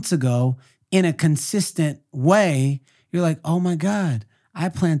 8 months ago in a consistent way. You're like, oh my God, I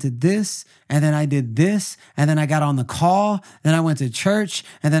planted this, and then I did this, and then I got on the call, then I went to church,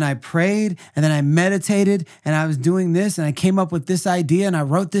 and then I prayed, and then I meditated, and I was doing this, and I came up with this idea, and I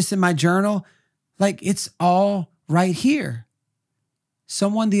wrote this in my journal. Like, it's all right here.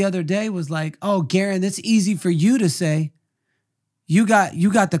 Someone the other day was like, oh, Garrian, that's easy for you to say. You got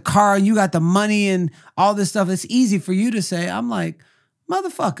the car and you got the money and all this stuff. It's easy for you to say. I'm like,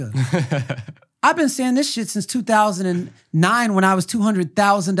 motherfucker. I've been saying this shit since 2009 when I was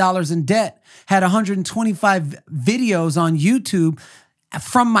 $200,000 in debt, had 125 videos on YouTube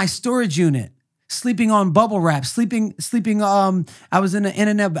from my storage unit, sleeping on bubble wrap, sleeping. I was in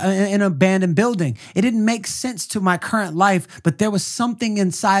an abandoned building. It didn't make sense to my current life, but there was something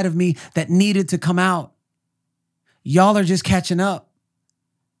inside of me that needed to come out. Y'all are just catching up.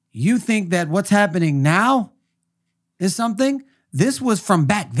 You think that what's happening now is something? This was from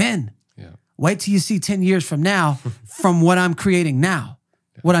back then. Yeah. Wait till you see 10 years from now from what I'm creating now,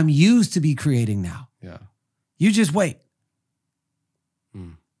 what I'm used to be creating now. Yeah. You just wait.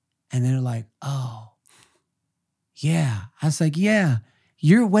 And they're like, oh, yeah. I was like, yeah.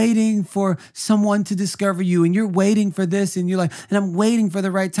 You're waiting for someone to discover you, and you're waiting for this, and you're like, and I'm waiting for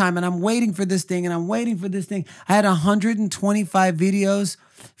the right time, and I'm waiting for this thing, and I'm waiting for this thing. I had 125 videos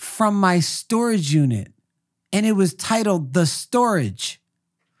from my storage unit, and it was titled The Storage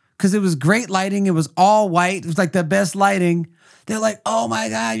because it was great lighting. It was all white. It was like the best lighting. They're like, oh my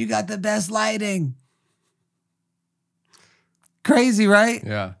God, you got the best lighting. Crazy, right?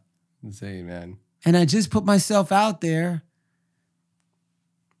 Yeah. Insane, man. And I just put myself out there.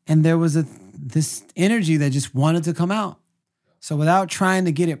 And there was this energy that just wanted to come out. So without trying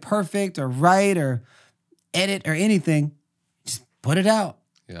to get it perfect or right or edit or anything, just put it out.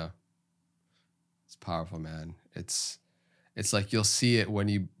 Yeah. It's powerful, man. It's like you'll see it when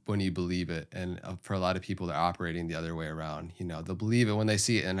you believe it. And for a lot of people, they're operating the other way around. They'll believe it when they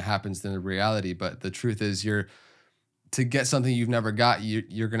see it and it happens in the reality. But the truth is to get something you've never got,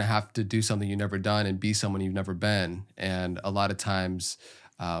 you're going to have to do something you've never done and be someone you've never been. And a lot of times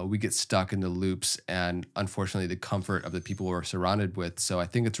we get stuck in the loops and unfortunately the comfort of the people we're surrounded with. So I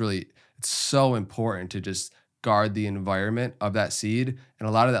think it's so important to just guard the environment of that seed. And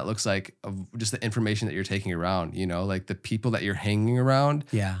a lot of that looks like just the information that you're taking around, like the people that you're hanging around,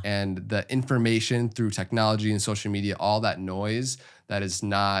 Yeah. and the information through technology and social media, all that noise that is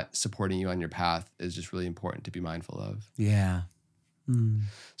not supporting you on your path is just really important to be mindful of. Yeah.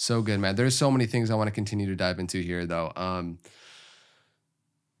 So good, man. There's so many things I want to continue to dive into here, though.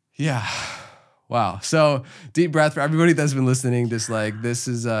 Yeah. Wow. So deep breath for everybody that's been listening. This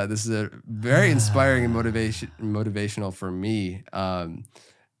is a very inspiring and motivational for me. And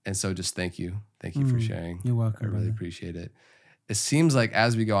so just thank you for sharing. You're welcome. I really appreciate it. It seems like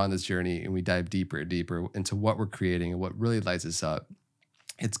as we go on this journey and we dive deeper and deeper into what we're creating and what really lights us up,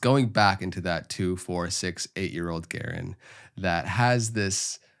 it's going back into that 2, 4, 6, 8-year-old Garrain that has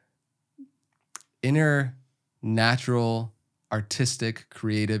this inner natural artistic,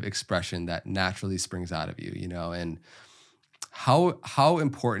 creative expression that naturally springs out of you, and how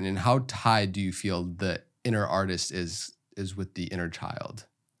important and how tied do you feel the inner artist is with the inner child?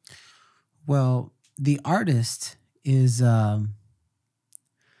 Well, the artist is the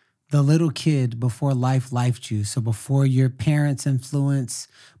little kid before life lifed you. So before your parents' influence,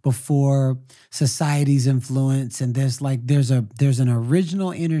 before society's influence, and there's an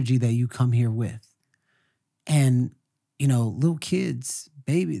original energy that you come here with. And little kids,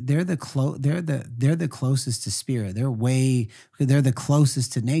 baby, they're the closest to spirit. They're the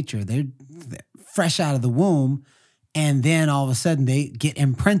closest to nature. They're fresh out of the womb, and then all of a sudden they get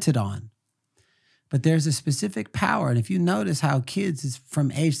imprinted on. But there's a specific power, and if you notice how kids is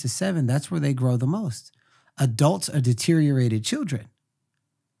from age to 7, that's where they grow the most. Adults are deteriorated children.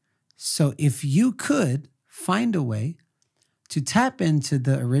 So if you could find a way to tap into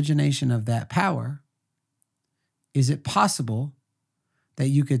the origination of that power, is it possible that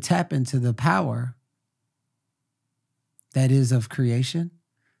you could tap into the power that is of creation,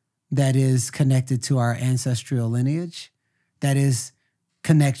 that is connected to our ancestral lineage, that is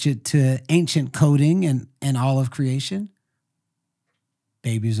connected to ancient coding and all of creation?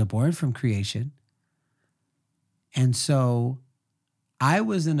 Babies are born from creation. And so I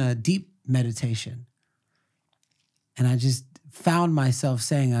was in a deep meditation, and I just found myself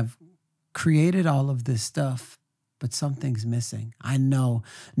saying, I've created all of this stuff, but something's missing. I know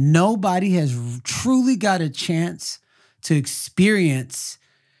nobody has truly got a chance to experience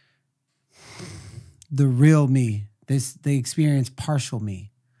the real me. They experience partial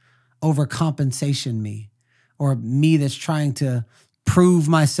me, overcompensation me, or me that's trying to prove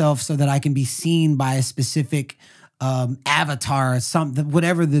myself so that I can be seen by a specific avatar or something,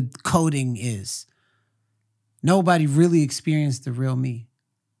 whatever the coding is. Nobody really experienced the real me.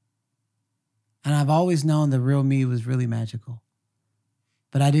 And I've always known the real me was really magical.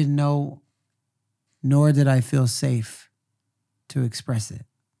 But I didn't know, nor did I feel safe to express it,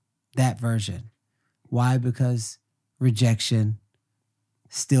 that version. Why? Because rejection,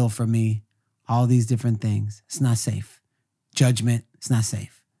 still for me, all these different things. It's not safe. Judgment, it's not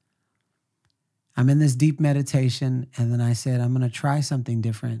safe. I'm in this deep meditation, and then I said, I'm going to try something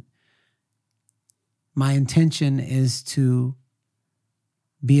different. My intention is to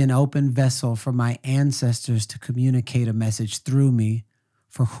be an open vessel for my ancestors to communicate a message through me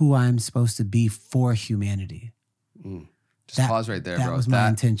for who I'm supposed to be for humanity. Just pause right there, bro. That was my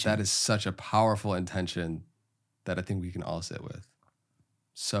intention. That is such a powerful intention that I think we can all sit with.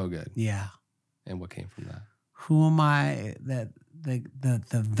 So good. Yeah. And what came from that? Who am I, the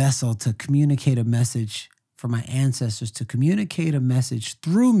vessel to communicate a message for my ancestors, to communicate a message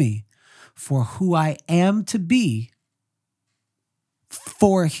through me for who I am to be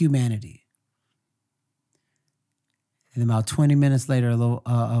for humanity. And about 20 minutes later,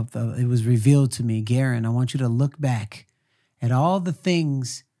 it was revealed to me, Garrain, I want you to look back at all the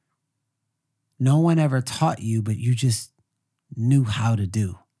things no one ever taught you, but you just knew how to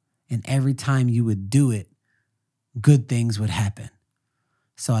do. And every time you would do it, good things would happen.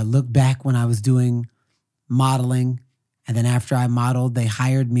 So I look back when I was doing modeling, and then after I modeled, they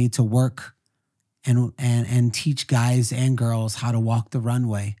hired me to work and teach guys and girls how to walk the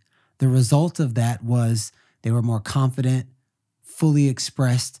runway. The result of that was they were more confident, fully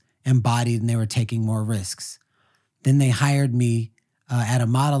expressed, embodied, and they were taking more risks. Then they hired me at a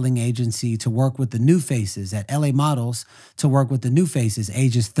modeling agency to work with the new faces, at LA Models to work with the new faces,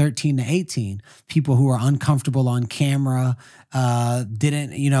 ages 13 to 18, people who are uncomfortable on camera,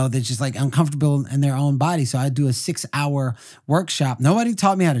 they're just like uncomfortable in their own body. So I do a 6-hour workshop. Nobody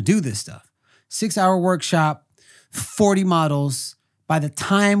taught me how to do this stuff. 6-hour workshop, 40 models. By the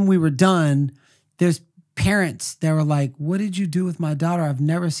time we were done, there's parents that were like, what did you do with my daughter? I've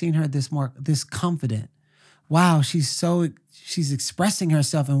never seen her this confident. Wow, she's expressing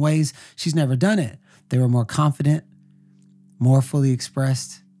herself in ways she's never done it. They were more confident, more fully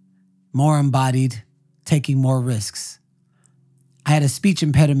expressed, more embodied, taking more risks. I had a speech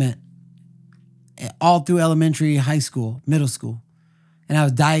impediment all through elementary, high school, middle school. And I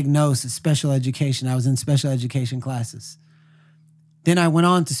was diagnosed with special education. I was in special education classes. Then I went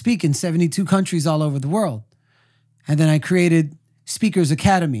on to speak in 72 countries all over the world. And then I created Speakers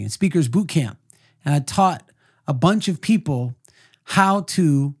Academy and Speakers Boot Camp. And I taught a bunch of people how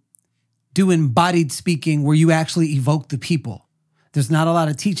to do embodied speaking where you actually evoke the people. There's not a lot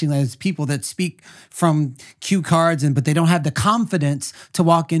of teaching. There's people that speak from cue cards, but they don't have the confidence to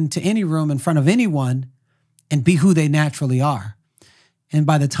walk into any room in front of anyone and be who they naturally are. And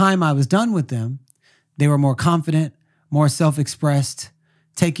by the time I was done with them, they were more confident, more self-expressed,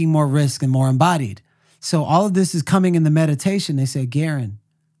 taking more risk and more embodied. So all of this is coming in the meditation. They say, Garrain,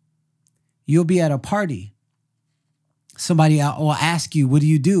 you'll be at a party. Somebody will ask you, what do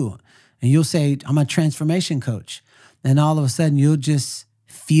you do? And you'll say, I'm a transformation coach. And all of a sudden, you'll just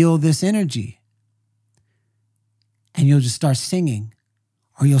feel this energy. And you'll just start singing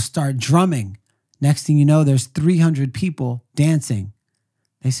or you'll start drumming. Next thing you know, there's 300 people dancing.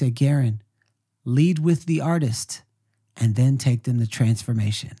 They say, Garrain, lead with the artist and then take them to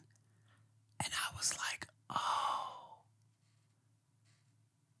transformation. And I was like, oh,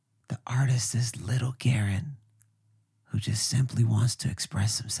 the artist is little Garrain who just simply wants to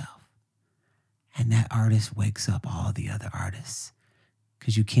express himself. And that artist wakes up all the other artists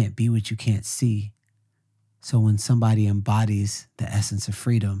because you can't be what you can't see. So when somebody embodies the essence of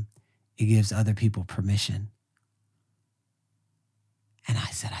freedom, it gives other people permission. And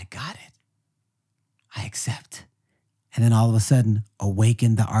I said, I got it. I accept. And then all of a sudden,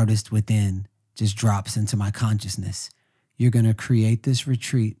 Awaken the artist within just drops into my consciousness. You're going to create this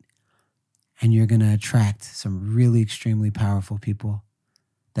retreat and you're going to attract some really extremely powerful people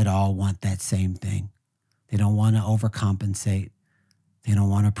that all want that same thing. They don't want to overcompensate. They don't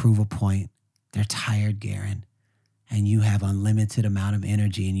want to prove a point. They're tired, Garrain. And you have unlimited amount of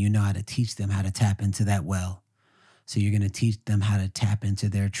energy and you know how to teach them how to tap into that well. So you're going to teach them how to tap into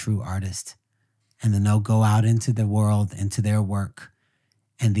their true artist. And then they'll go out into the world, into their work,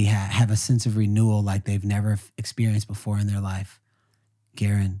 and they have a sense of renewal like they've never experienced before in their life.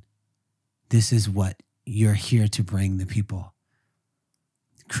 Garrain, this is what you're here to bring the people.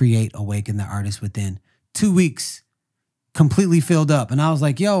 Create, awaken the artist within. 2 weeks, completely filled up. And I was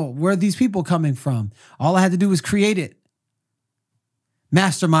like, yo, where are these people coming from? All I had to do was create it.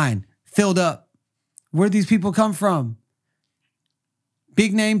 Mastermind, filled up. Where these people come from?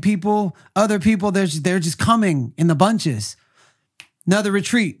 Big name people, other people, they're just coming in the bunches. Another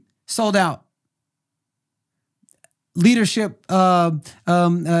retreat, sold out. Leadership, artist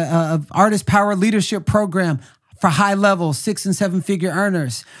power leadership program for high level 6- and 7-figure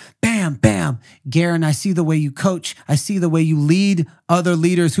earners. Bam, bam. Garrain, I see the way you coach. I see the way you lead other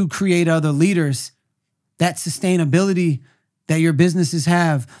leaders who create other leaders. That sustainability that your businesses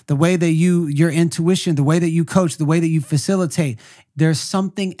have, the way that your intuition, the way that you coach, the way that you facilitate, there's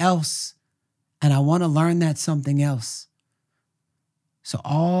something else. And I want to learn that something else. So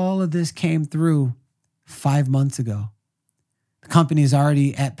all of this came through 5 months ago. The company is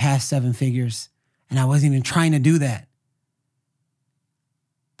already at past 7 figures. And I wasn't even trying to do that.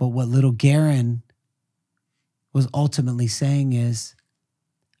 But what little Garrain was ultimately saying is,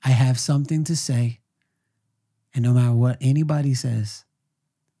 I have something to say. And no matter what anybody says,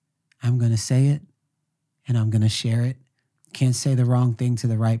 I'm going to say it and I'm going to share it. Can't say the wrong thing to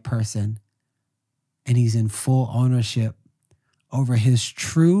the right person. And he's in full ownership over his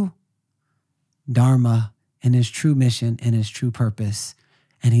true dharma and his true mission and his true purpose.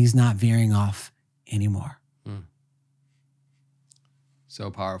 And he's not veering off anymore. So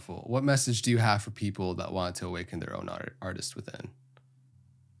powerful. What message do you have for people that want to awaken their own artist within?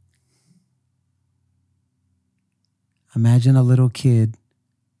 Imagine a little kid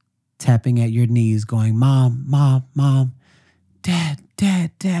tapping at your knees going, Mom, Mom, Mom, Dad,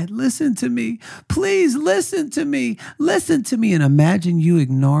 Dad, Dad, listen to me. Please listen to me. Listen to me. And imagine you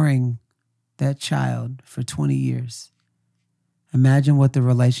ignoring that child for 20 years. Imagine what the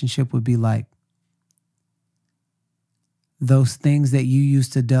relationship would be like. Those things that you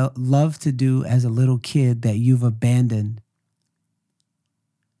used to love to do as a little kid that you've abandoned.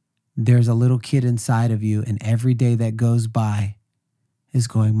 There's a little kid inside of you, and every day that goes by is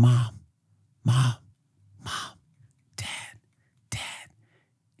going, Mom, Mom, Mom, Dad, Dad.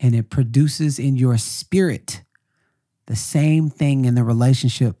 And it produces in your spirit the same thing in the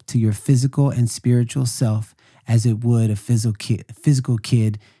relationship to your physical and spiritual self as it would a physical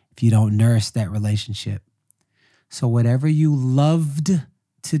kid if you don't nourish that relationship. So whatever you loved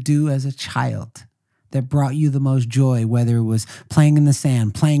to do as a child that brought you the most joy, whether it was playing in the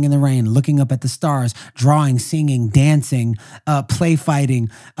sand, playing in the rain, looking up at the stars, drawing, singing, dancing, play fighting,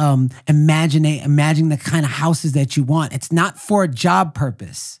 imagining the kind of houses that you want. It's not for a job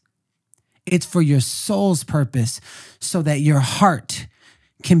purpose. It's for your soul's purpose, so that your heart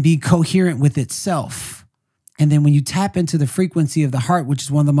can be coherent with itself. And then when you tap into the frequency of the heart, which is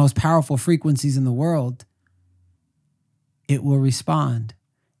one of the most powerful frequencies in the world, it will respond.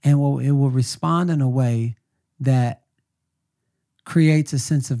 And it will respond in a way that creates a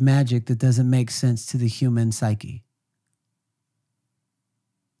sense of magic that doesn't make sense to the human psyche.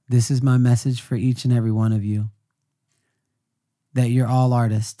 This is my message for each and every one of you, that you're all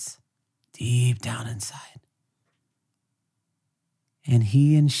artists deep down inside. And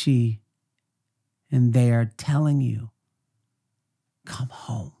he and she and they are telling you, come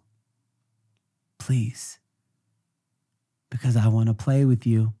home, please. Because I want to play with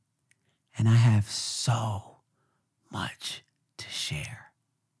you, and I have so much to share.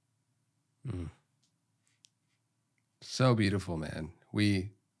 So beautiful, man.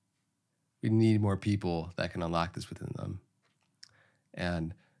 We need more people that can unlock this within them.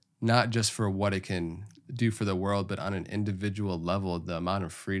 And not just for what it can do for the world, but on an individual level, the amount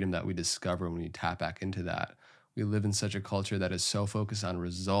of freedom that we discover when we tap back into that. We live in such a culture that is so focused on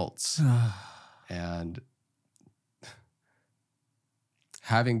results. And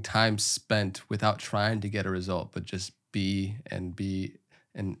having time spent without trying to get a result, but just be an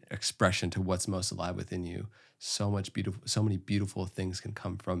expression to what's most alive within you. So many beautiful things can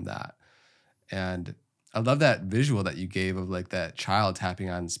come from that. And I love that visual that you gave of like that child tapping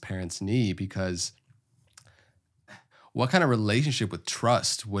on his parent's knee, because what kind of relationship with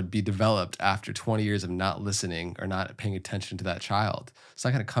trust would be developed after 20 years of not listening or not paying attention to that child? It's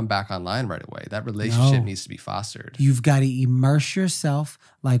not going to come back online right away. That relationship needs to be fostered. You've got to immerse yourself.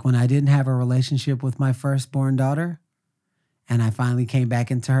 Like when I didn't have a relationship with my firstborn daughter, and I finally came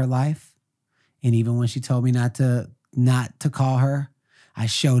back into her life, and even when she told me not to call her, I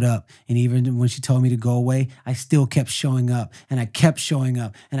showed up. And even when she told me to go away, I still kept showing up, and I kept showing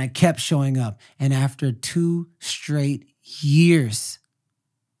up, and I kept showing up. And after 2 straight years,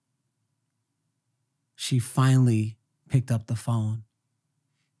 she finally picked up the phone.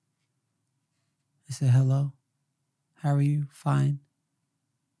 I said, hello, how are you? Fine.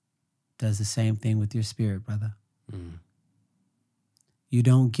 Does the same thing with your spirit, brother. You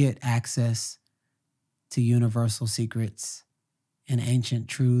don't get access to universal secrets and ancient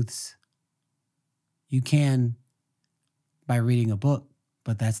truths. You can by reading a book,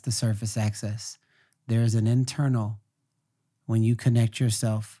 but that's the surface access. There's an internal, when you connect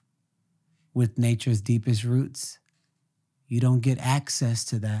yourself with nature's deepest roots, you don't get access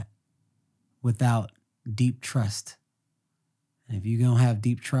to that without deep trust. And if you don't have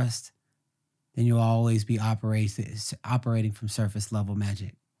deep trust, then you'll always be operating from surface level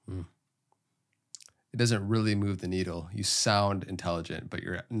magic. It doesn't really move the needle. You sound intelligent, but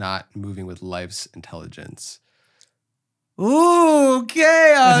you're not moving with life's intelligence. Ooh,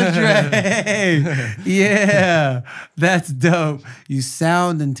 okay, Andre. Yeah, that's dope. You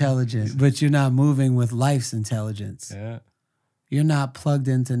sound intelligent, but you're not moving with life's intelligence. Yeah. You're not plugged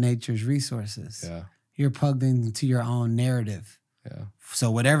into nature's resources. Yeah. You're plugged into your own narrative. Yeah.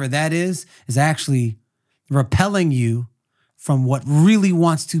 So whatever that is actually repelling you from what really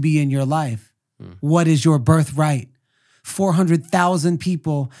wants to be in your life. What is your birthright? 400,000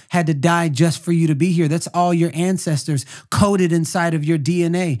 people had to die just for you to be here. That's all your ancestors coded inside of your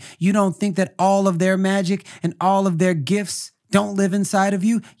DNA. You don't think that all of their magic and all of their gifts don't live inside of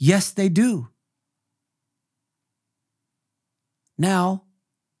you? Yes, they do. Now,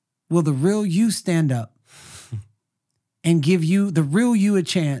 will the real you stand up and give you, the real you, a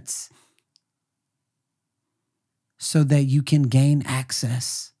chance so that you can gain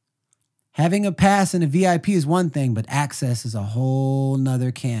access? Having a pass and a VIP is one thing, but access is a whole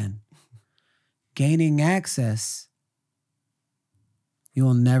nother can. Gaining access, you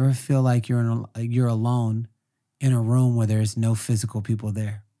will never feel like you're alone in a room where there's no physical people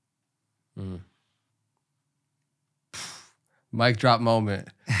there. Mic drop moment.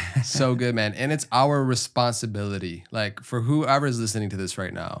 So good, man. And it's our responsibility. Like for whoever's listening to this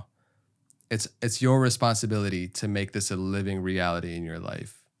right now, it's your responsibility to make this a living reality in your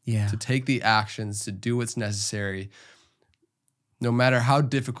life. Yeah. To take the actions, to do what's necessary, no matter how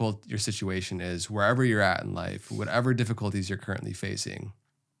difficult your situation is, wherever you're at in life, whatever difficulties you're currently facing,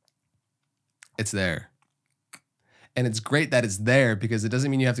 it's there. And it's great that it's there because it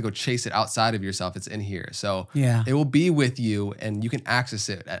doesn't mean you have to go chase it outside of yourself. It's in here. So yeah, it will be with you and you can access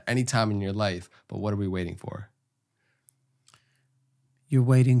it at any time in your life. But what are we waiting for? You're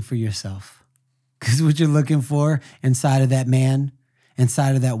waiting for yourself. Because what you're looking for inside of that man,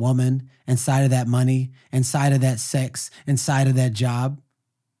 inside of that woman, inside of that money, inside of that sex, inside of that job,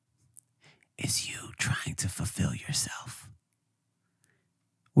 is you trying to fulfill yourself.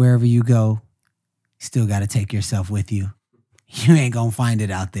 Wherever you go, you still got to take yourself with you. You ain't going to find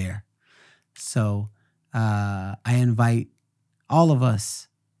it out there. So I invite all of us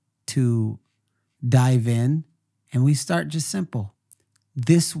to dive in, and we start just simple.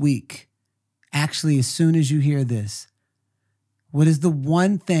 This week, actually, as soon as you hear this, what is the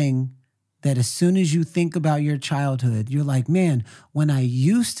one thing that as soon as you think about your childhood, you're like, man, when I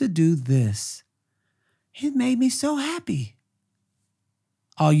used to do this, it made me so happy.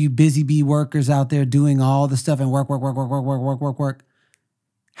 All you busy bee workers out there doing all the stuff and work.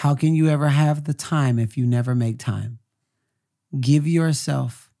 How can you ever have the time if you never make time? Give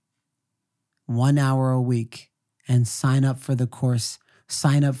yourself 1 hour a week and sign up for the course,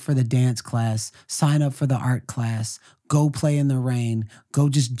 sign up for the dance class, sign up for the art class, go play in the rain, go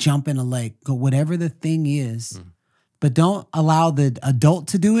just jump in a lake, go whatever the thing is. But don't allow the adult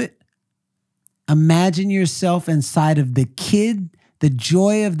to do it. Imagine yourself inside of the kid, the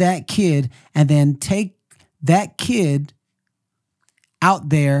joy of that kid, and then take that kid out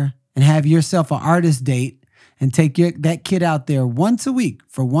there and have yourself an artist date and take that kid out there once a week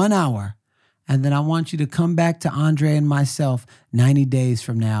for 1 hour. And then I want you to come back to Andre and myself 90 days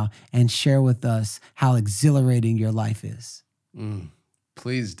from now and share with us how exhilarating your life is.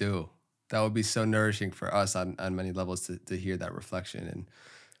 Please do. That would be so nourishing for us on many levels to hear that reflection.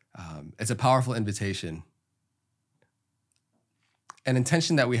 And it's a powerful invitation. An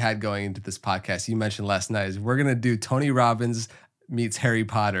intention that we had going into this podcast, you mentioned last night, is we're going to do Tony Robbins meets Harry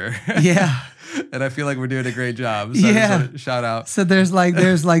Potter. Yeah. And I feel like we're doing a great job. So yeah. I just want to shout out. So there's like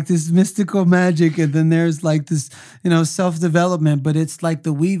this mystical magic, and then there's like this, self-development, but it's like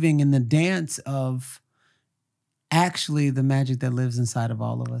the weaving and the dance of actually the magic that lives inside of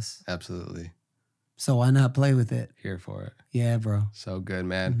all of us. Absolutely. So why not play with it? Here for it. Yeah, bro. So good,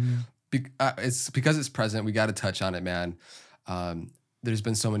 man. It's because it's present. We got to touch on it, man. There's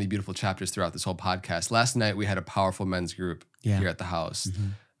been so many beautiful chapters throughout this whole podcast. Last night, we had a powerful men's group here at the house.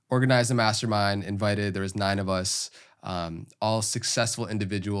 Organized a mastermind, invited, there was 9 of us, all successful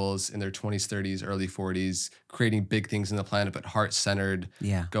individuals in their 20s, 30s, early 40s, creating big things in the planet, but heart-centered,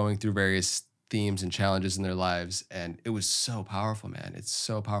 going through various themes and challenges in their lives. And it was so powerful, man. It's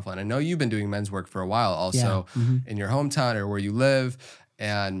so powerful. And I know you've been doing men's work for a while also in your hometown or where you live.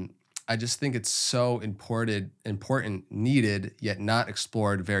 And I just think it's so important, needed, yet not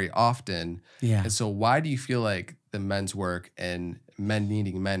explored very often. Yeah. And so why do you feel like the men's work and men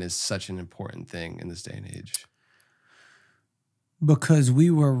needing men is such an important thing in this day and age? Because we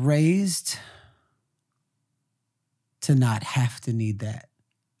were raised to not have to need that.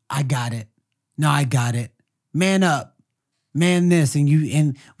 I got it. No, I got it. Man up. Man this.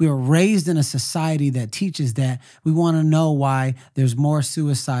 And we were raised in a society that teaches that. We want to know why there's more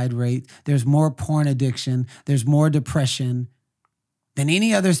suicide rate, there's more porn addiction, there's more depression than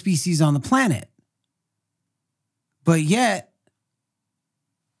any other species on the planet. But yet,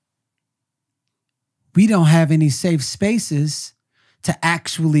 we don't have any safe spaces to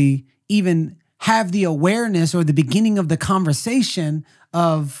actually even have the awareness or the beginning of the conversation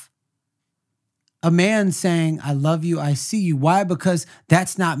of a man saying, I love you, I see you. Why? Because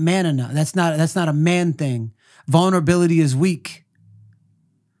that's not man enough. That's not a man thing. Vulnerability is weak.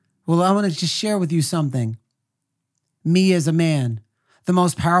 Well, I want to just share with you something. Me as a man, the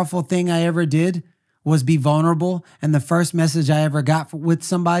most powerful thing I ever did was be vulnerable. And the first message I ever got with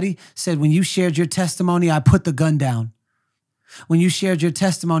somebody said, when you shared your testimony, I put the gun down. When you shared your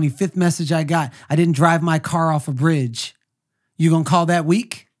testimony, 5th message I got, I didn't drive my car off a bridge. You gonna call that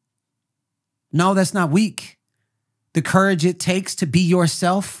weak? No, that's not weak. The courage it takes to be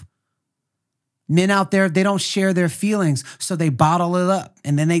yourself. Men out there, they don't share their feelings, so they bottle it up,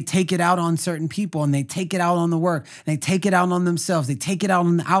 and then they take it out on certain people, and they take it out on the work, and they take it out on themselves, they take it out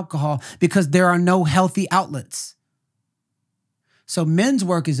on the alcohol, because there are no healthy outlets. So men's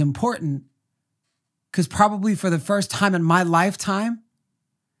work is important, because probably for the first time in my lifetime,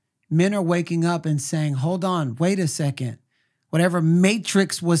 men are waking up and saying, hold on, wait a second. Whatever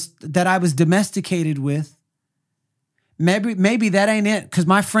matrix was that I was domesticated with, maybe that ain't it, because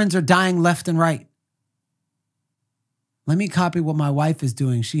my friends are dying left and right. Let me copy what my wife is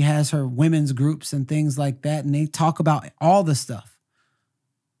doing. She has her women's groups and things like that, and they talk about all the stuff.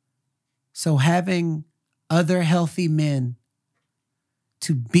 So having other healthy men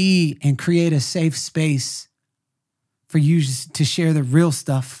to be and create a safe space for you to share the real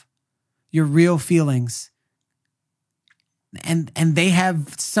stuff, your real feelings, and they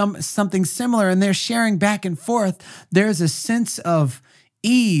have something similar and they're sharing back and forth, there's a sense of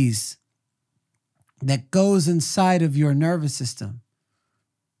ease that goes inside of your nervous system.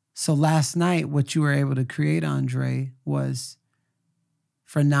 So last night, what you were able to create, Andre, was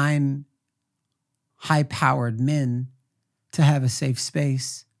for 9 high-powered men to have a safe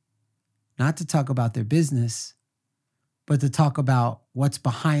space, not to talk about their business, but to talk about what's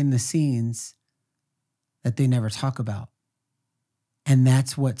behind the scenes that they never talk about. And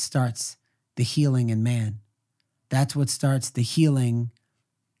that's what starts the healing in man. That's what starts the healing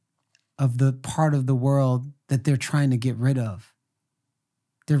of the part of the world that they're trying to get rid of.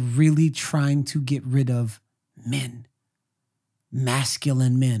 They're really trying to get rid of men,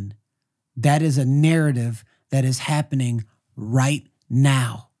 masculine men. That is a narrative that is happening right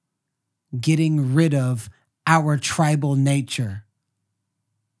now. Getting rid of our tribal nature.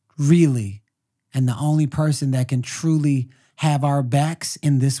 Really. And the only person that can truly have our backs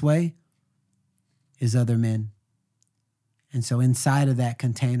in this way is other men. And so inside of that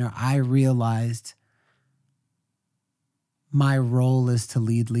container, I realized my role is to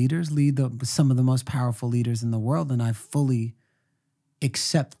lead leaders, some of the most powerful leaders in the world. And I fully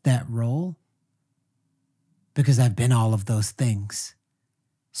accept that role because I've been all of those things.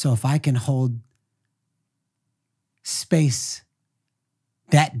 So if I can hold space,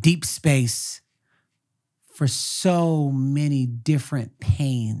 that deep space, for so many different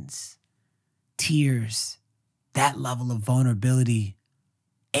pains, tears, that level of vulnerability,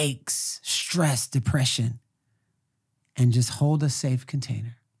 aches, stress, depression, and just hold a safe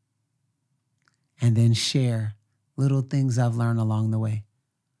container and then share little things I've learned along the way,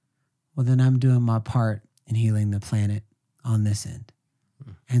 well, then I'm doing my part in healing the planet on this end.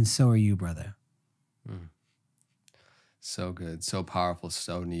 And so are you, brother. So good, so powerful,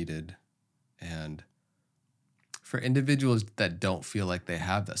 so needed. And for individuals that don't feel like they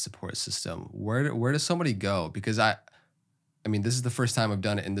have that support system, where does somebody go? Because I mean, this is the first time I've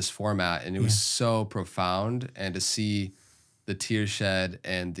done it in this format, and it was so profound. And to see the tears shed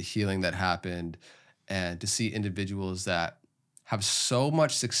and the healing that happened, and to see individuals that have so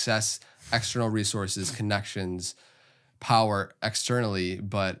much success, external resources, connections, power externally,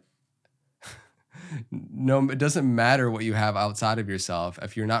 but no, it doesn't matter what you have outside of yourself.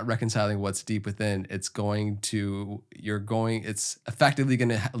 If you're not reconciling what's deep within, it's effectively going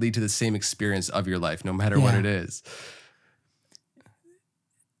to lead to the same experience of your life, no matter what it is.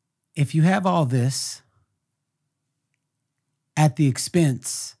 If you have all this at the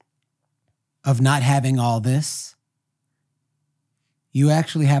expense of not having all this, you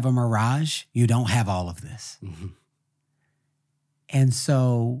actually have a mirage. You don't have all of this. Mm-hmm. And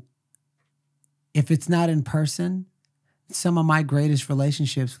so if it's not in person, some of my greatest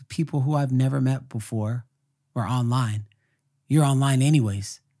relationships with people who I've never met before were online. You're online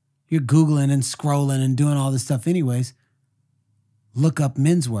anyways. You're Googling and scrolling and doing all this stuff anyways. Look up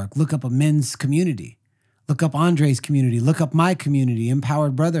men's work. Look up a men's community. Look up Andre's community. Look up my community,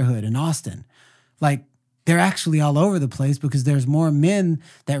 Empowered Brotherhood in Austin. Like, they're actually all over the place because there's more men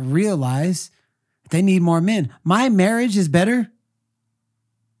that realize they need more men. My marriage is better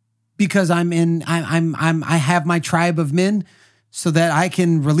because I have my tribe of men so that I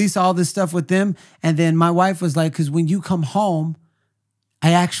can release all this stuff with them. And then my wife was like, because when you come home,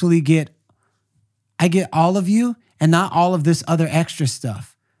 I get all of you and not all of this other extra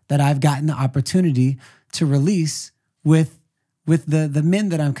stuff that I've gotten the opportunity to release with the men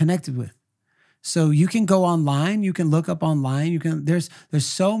that I'm connected with. So you can go online, you can look up online, there's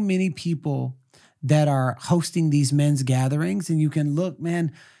so many people that are hosting these men's gatherings, and you can look,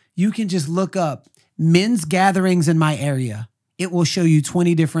 man, you can just look up men's gatherings in my area. It will show you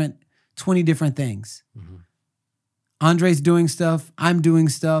 20 different things. Mm-hmm. Andre's doing stuff, I'm doing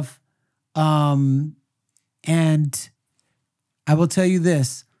stuff. And I will tell you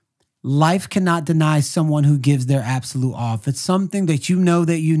this, life cannot deny someone who gives their absolute all. If it's something that you know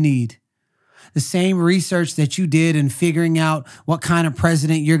that you need, the same research that you did in figuring out what kind of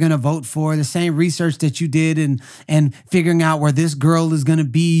president you're going to vote for, the same research that you did and figuring out where this girl is going to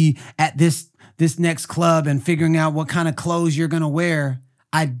be at this next club and figuring out what kind of clothes you're going to wear,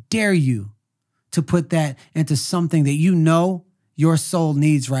 I dare you to put that into something that you know your soul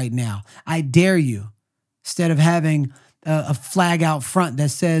needs right now. I dare you, instead of having a flag out front that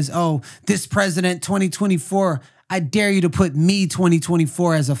says, oh, this president 2024, I dare you to put me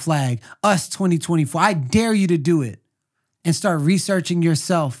 2024 as a flag, us 2024. I dare you to do it and start researching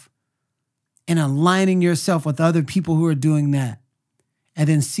yourself and aligning yourself with other people who are doing that, and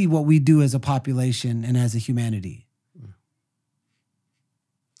then see what we do as a population and as a humanity.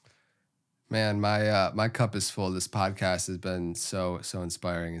 Man, my cup is full. This podcast has been so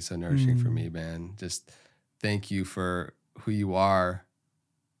inspiring and so nourishing for me, man. Just thank you for who you are.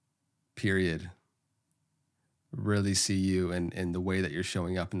 Period. Really see you in the way that you're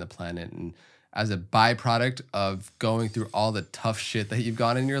showing up in the planet, and as a byproduct of going through all the tough shit that you've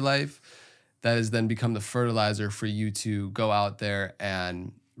gone in your life, that has then become the fertilizer for you to go out there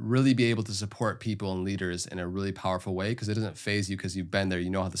and really be able to support people and leaders in a really powerful way, because it doesn't phase you because you've been there. You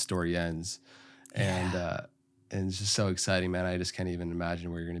know how the story ends. And it's just so exciting, man. I just can't even imagine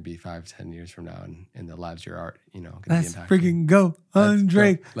where you're going to be 5-10 years from now and in the lives your art, going to be Let's impacted. freaking go,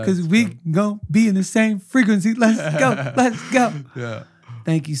 Andre, because we going to be in the same frequency. Let's go. Let's go. Yeah.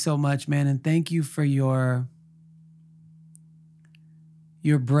 Thank you so much, man. And thank you for your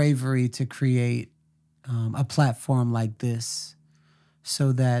bravery to create a platform like this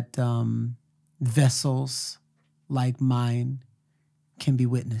so that vessels like mine can be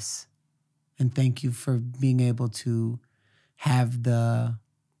witnessed. And thank you for being able to have the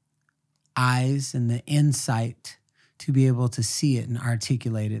eyes and the insight to be able to see it and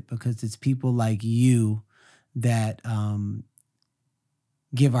articulate it, because it's people like you that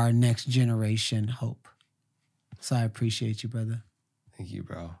give our next generation hope. So I appreciate you, brother. Thank you,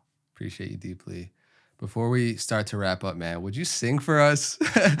 bro. Appreciate you deeply. Before we start to wrap up, man, would you sing for us?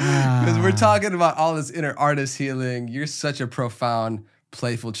 Because we're talking about all this inner artist healing. You're such a profound,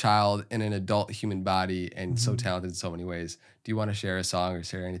 playful child in an adult human body, and so talented in so many ways. Do you want to share a song or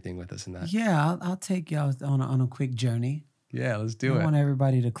share anything with us in that? Yeah, I'll take y'all on a quick journey. Yeah, let's do it. I want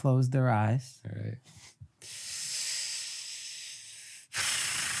everybody to close their eyes. All right.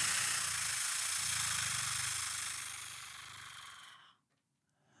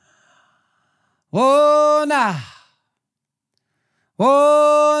 Oh, now.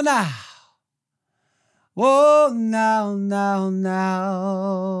 Oh, now. Oh, now, now, now.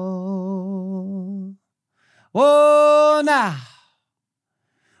 Oh, now.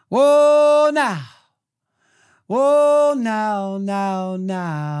 Oh, now. Oh, now, now,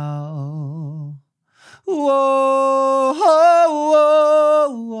 now. Whoa, whoa,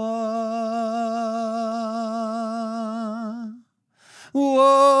 whoa.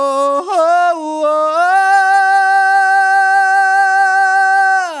 Whoa, whoa.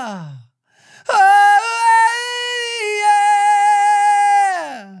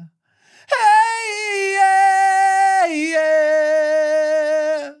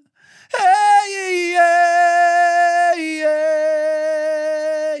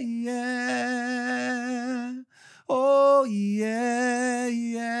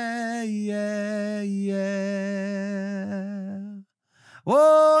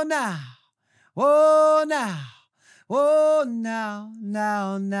 Oh, now, oh, now, oh, now,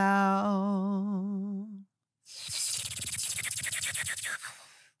 now, now.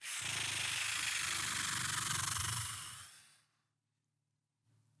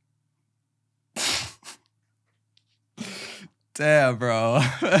 Damn, bro.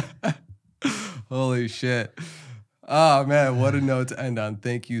 Holy shit. Oh, man, what a note to end on.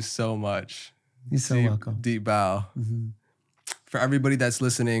 Thank you so much. You're so welcome. Deep bow. Mm-hmm. For everybody that's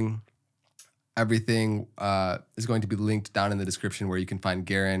listening, everything is going to be linked down in the description, where you can find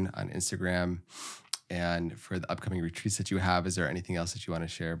Garrain on Instagram. And for the upcoming retreats that you have, is there anything else that you want to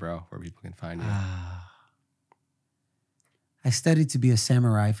share, bro, where people can find you? I studied to be a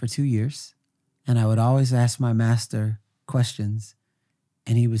samurai for 2 years, and I would always ask my master questions,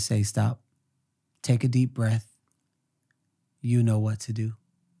 and he would say, stop, take a deep breath. You know what to do.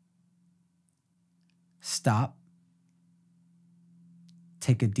 Stop.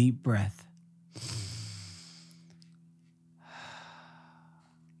 Take a deep breath.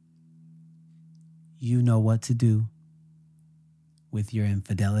 You know what to do with your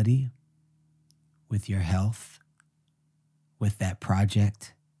infidelity, with your health, with that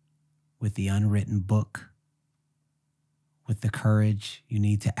project, with the unwritten book, with the courage you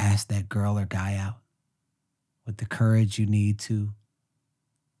need to ask that girl or guy out, with the courage you need to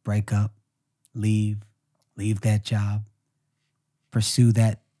break up, leave that job, pursue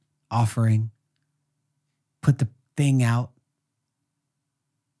that offering, put the thing out.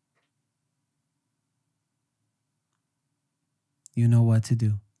 You know what to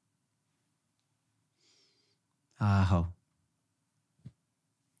do. Aho.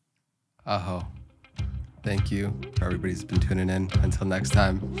 Aho. Thank you for everybody who's been tuning in. Until next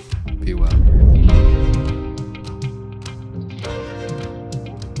time, be well.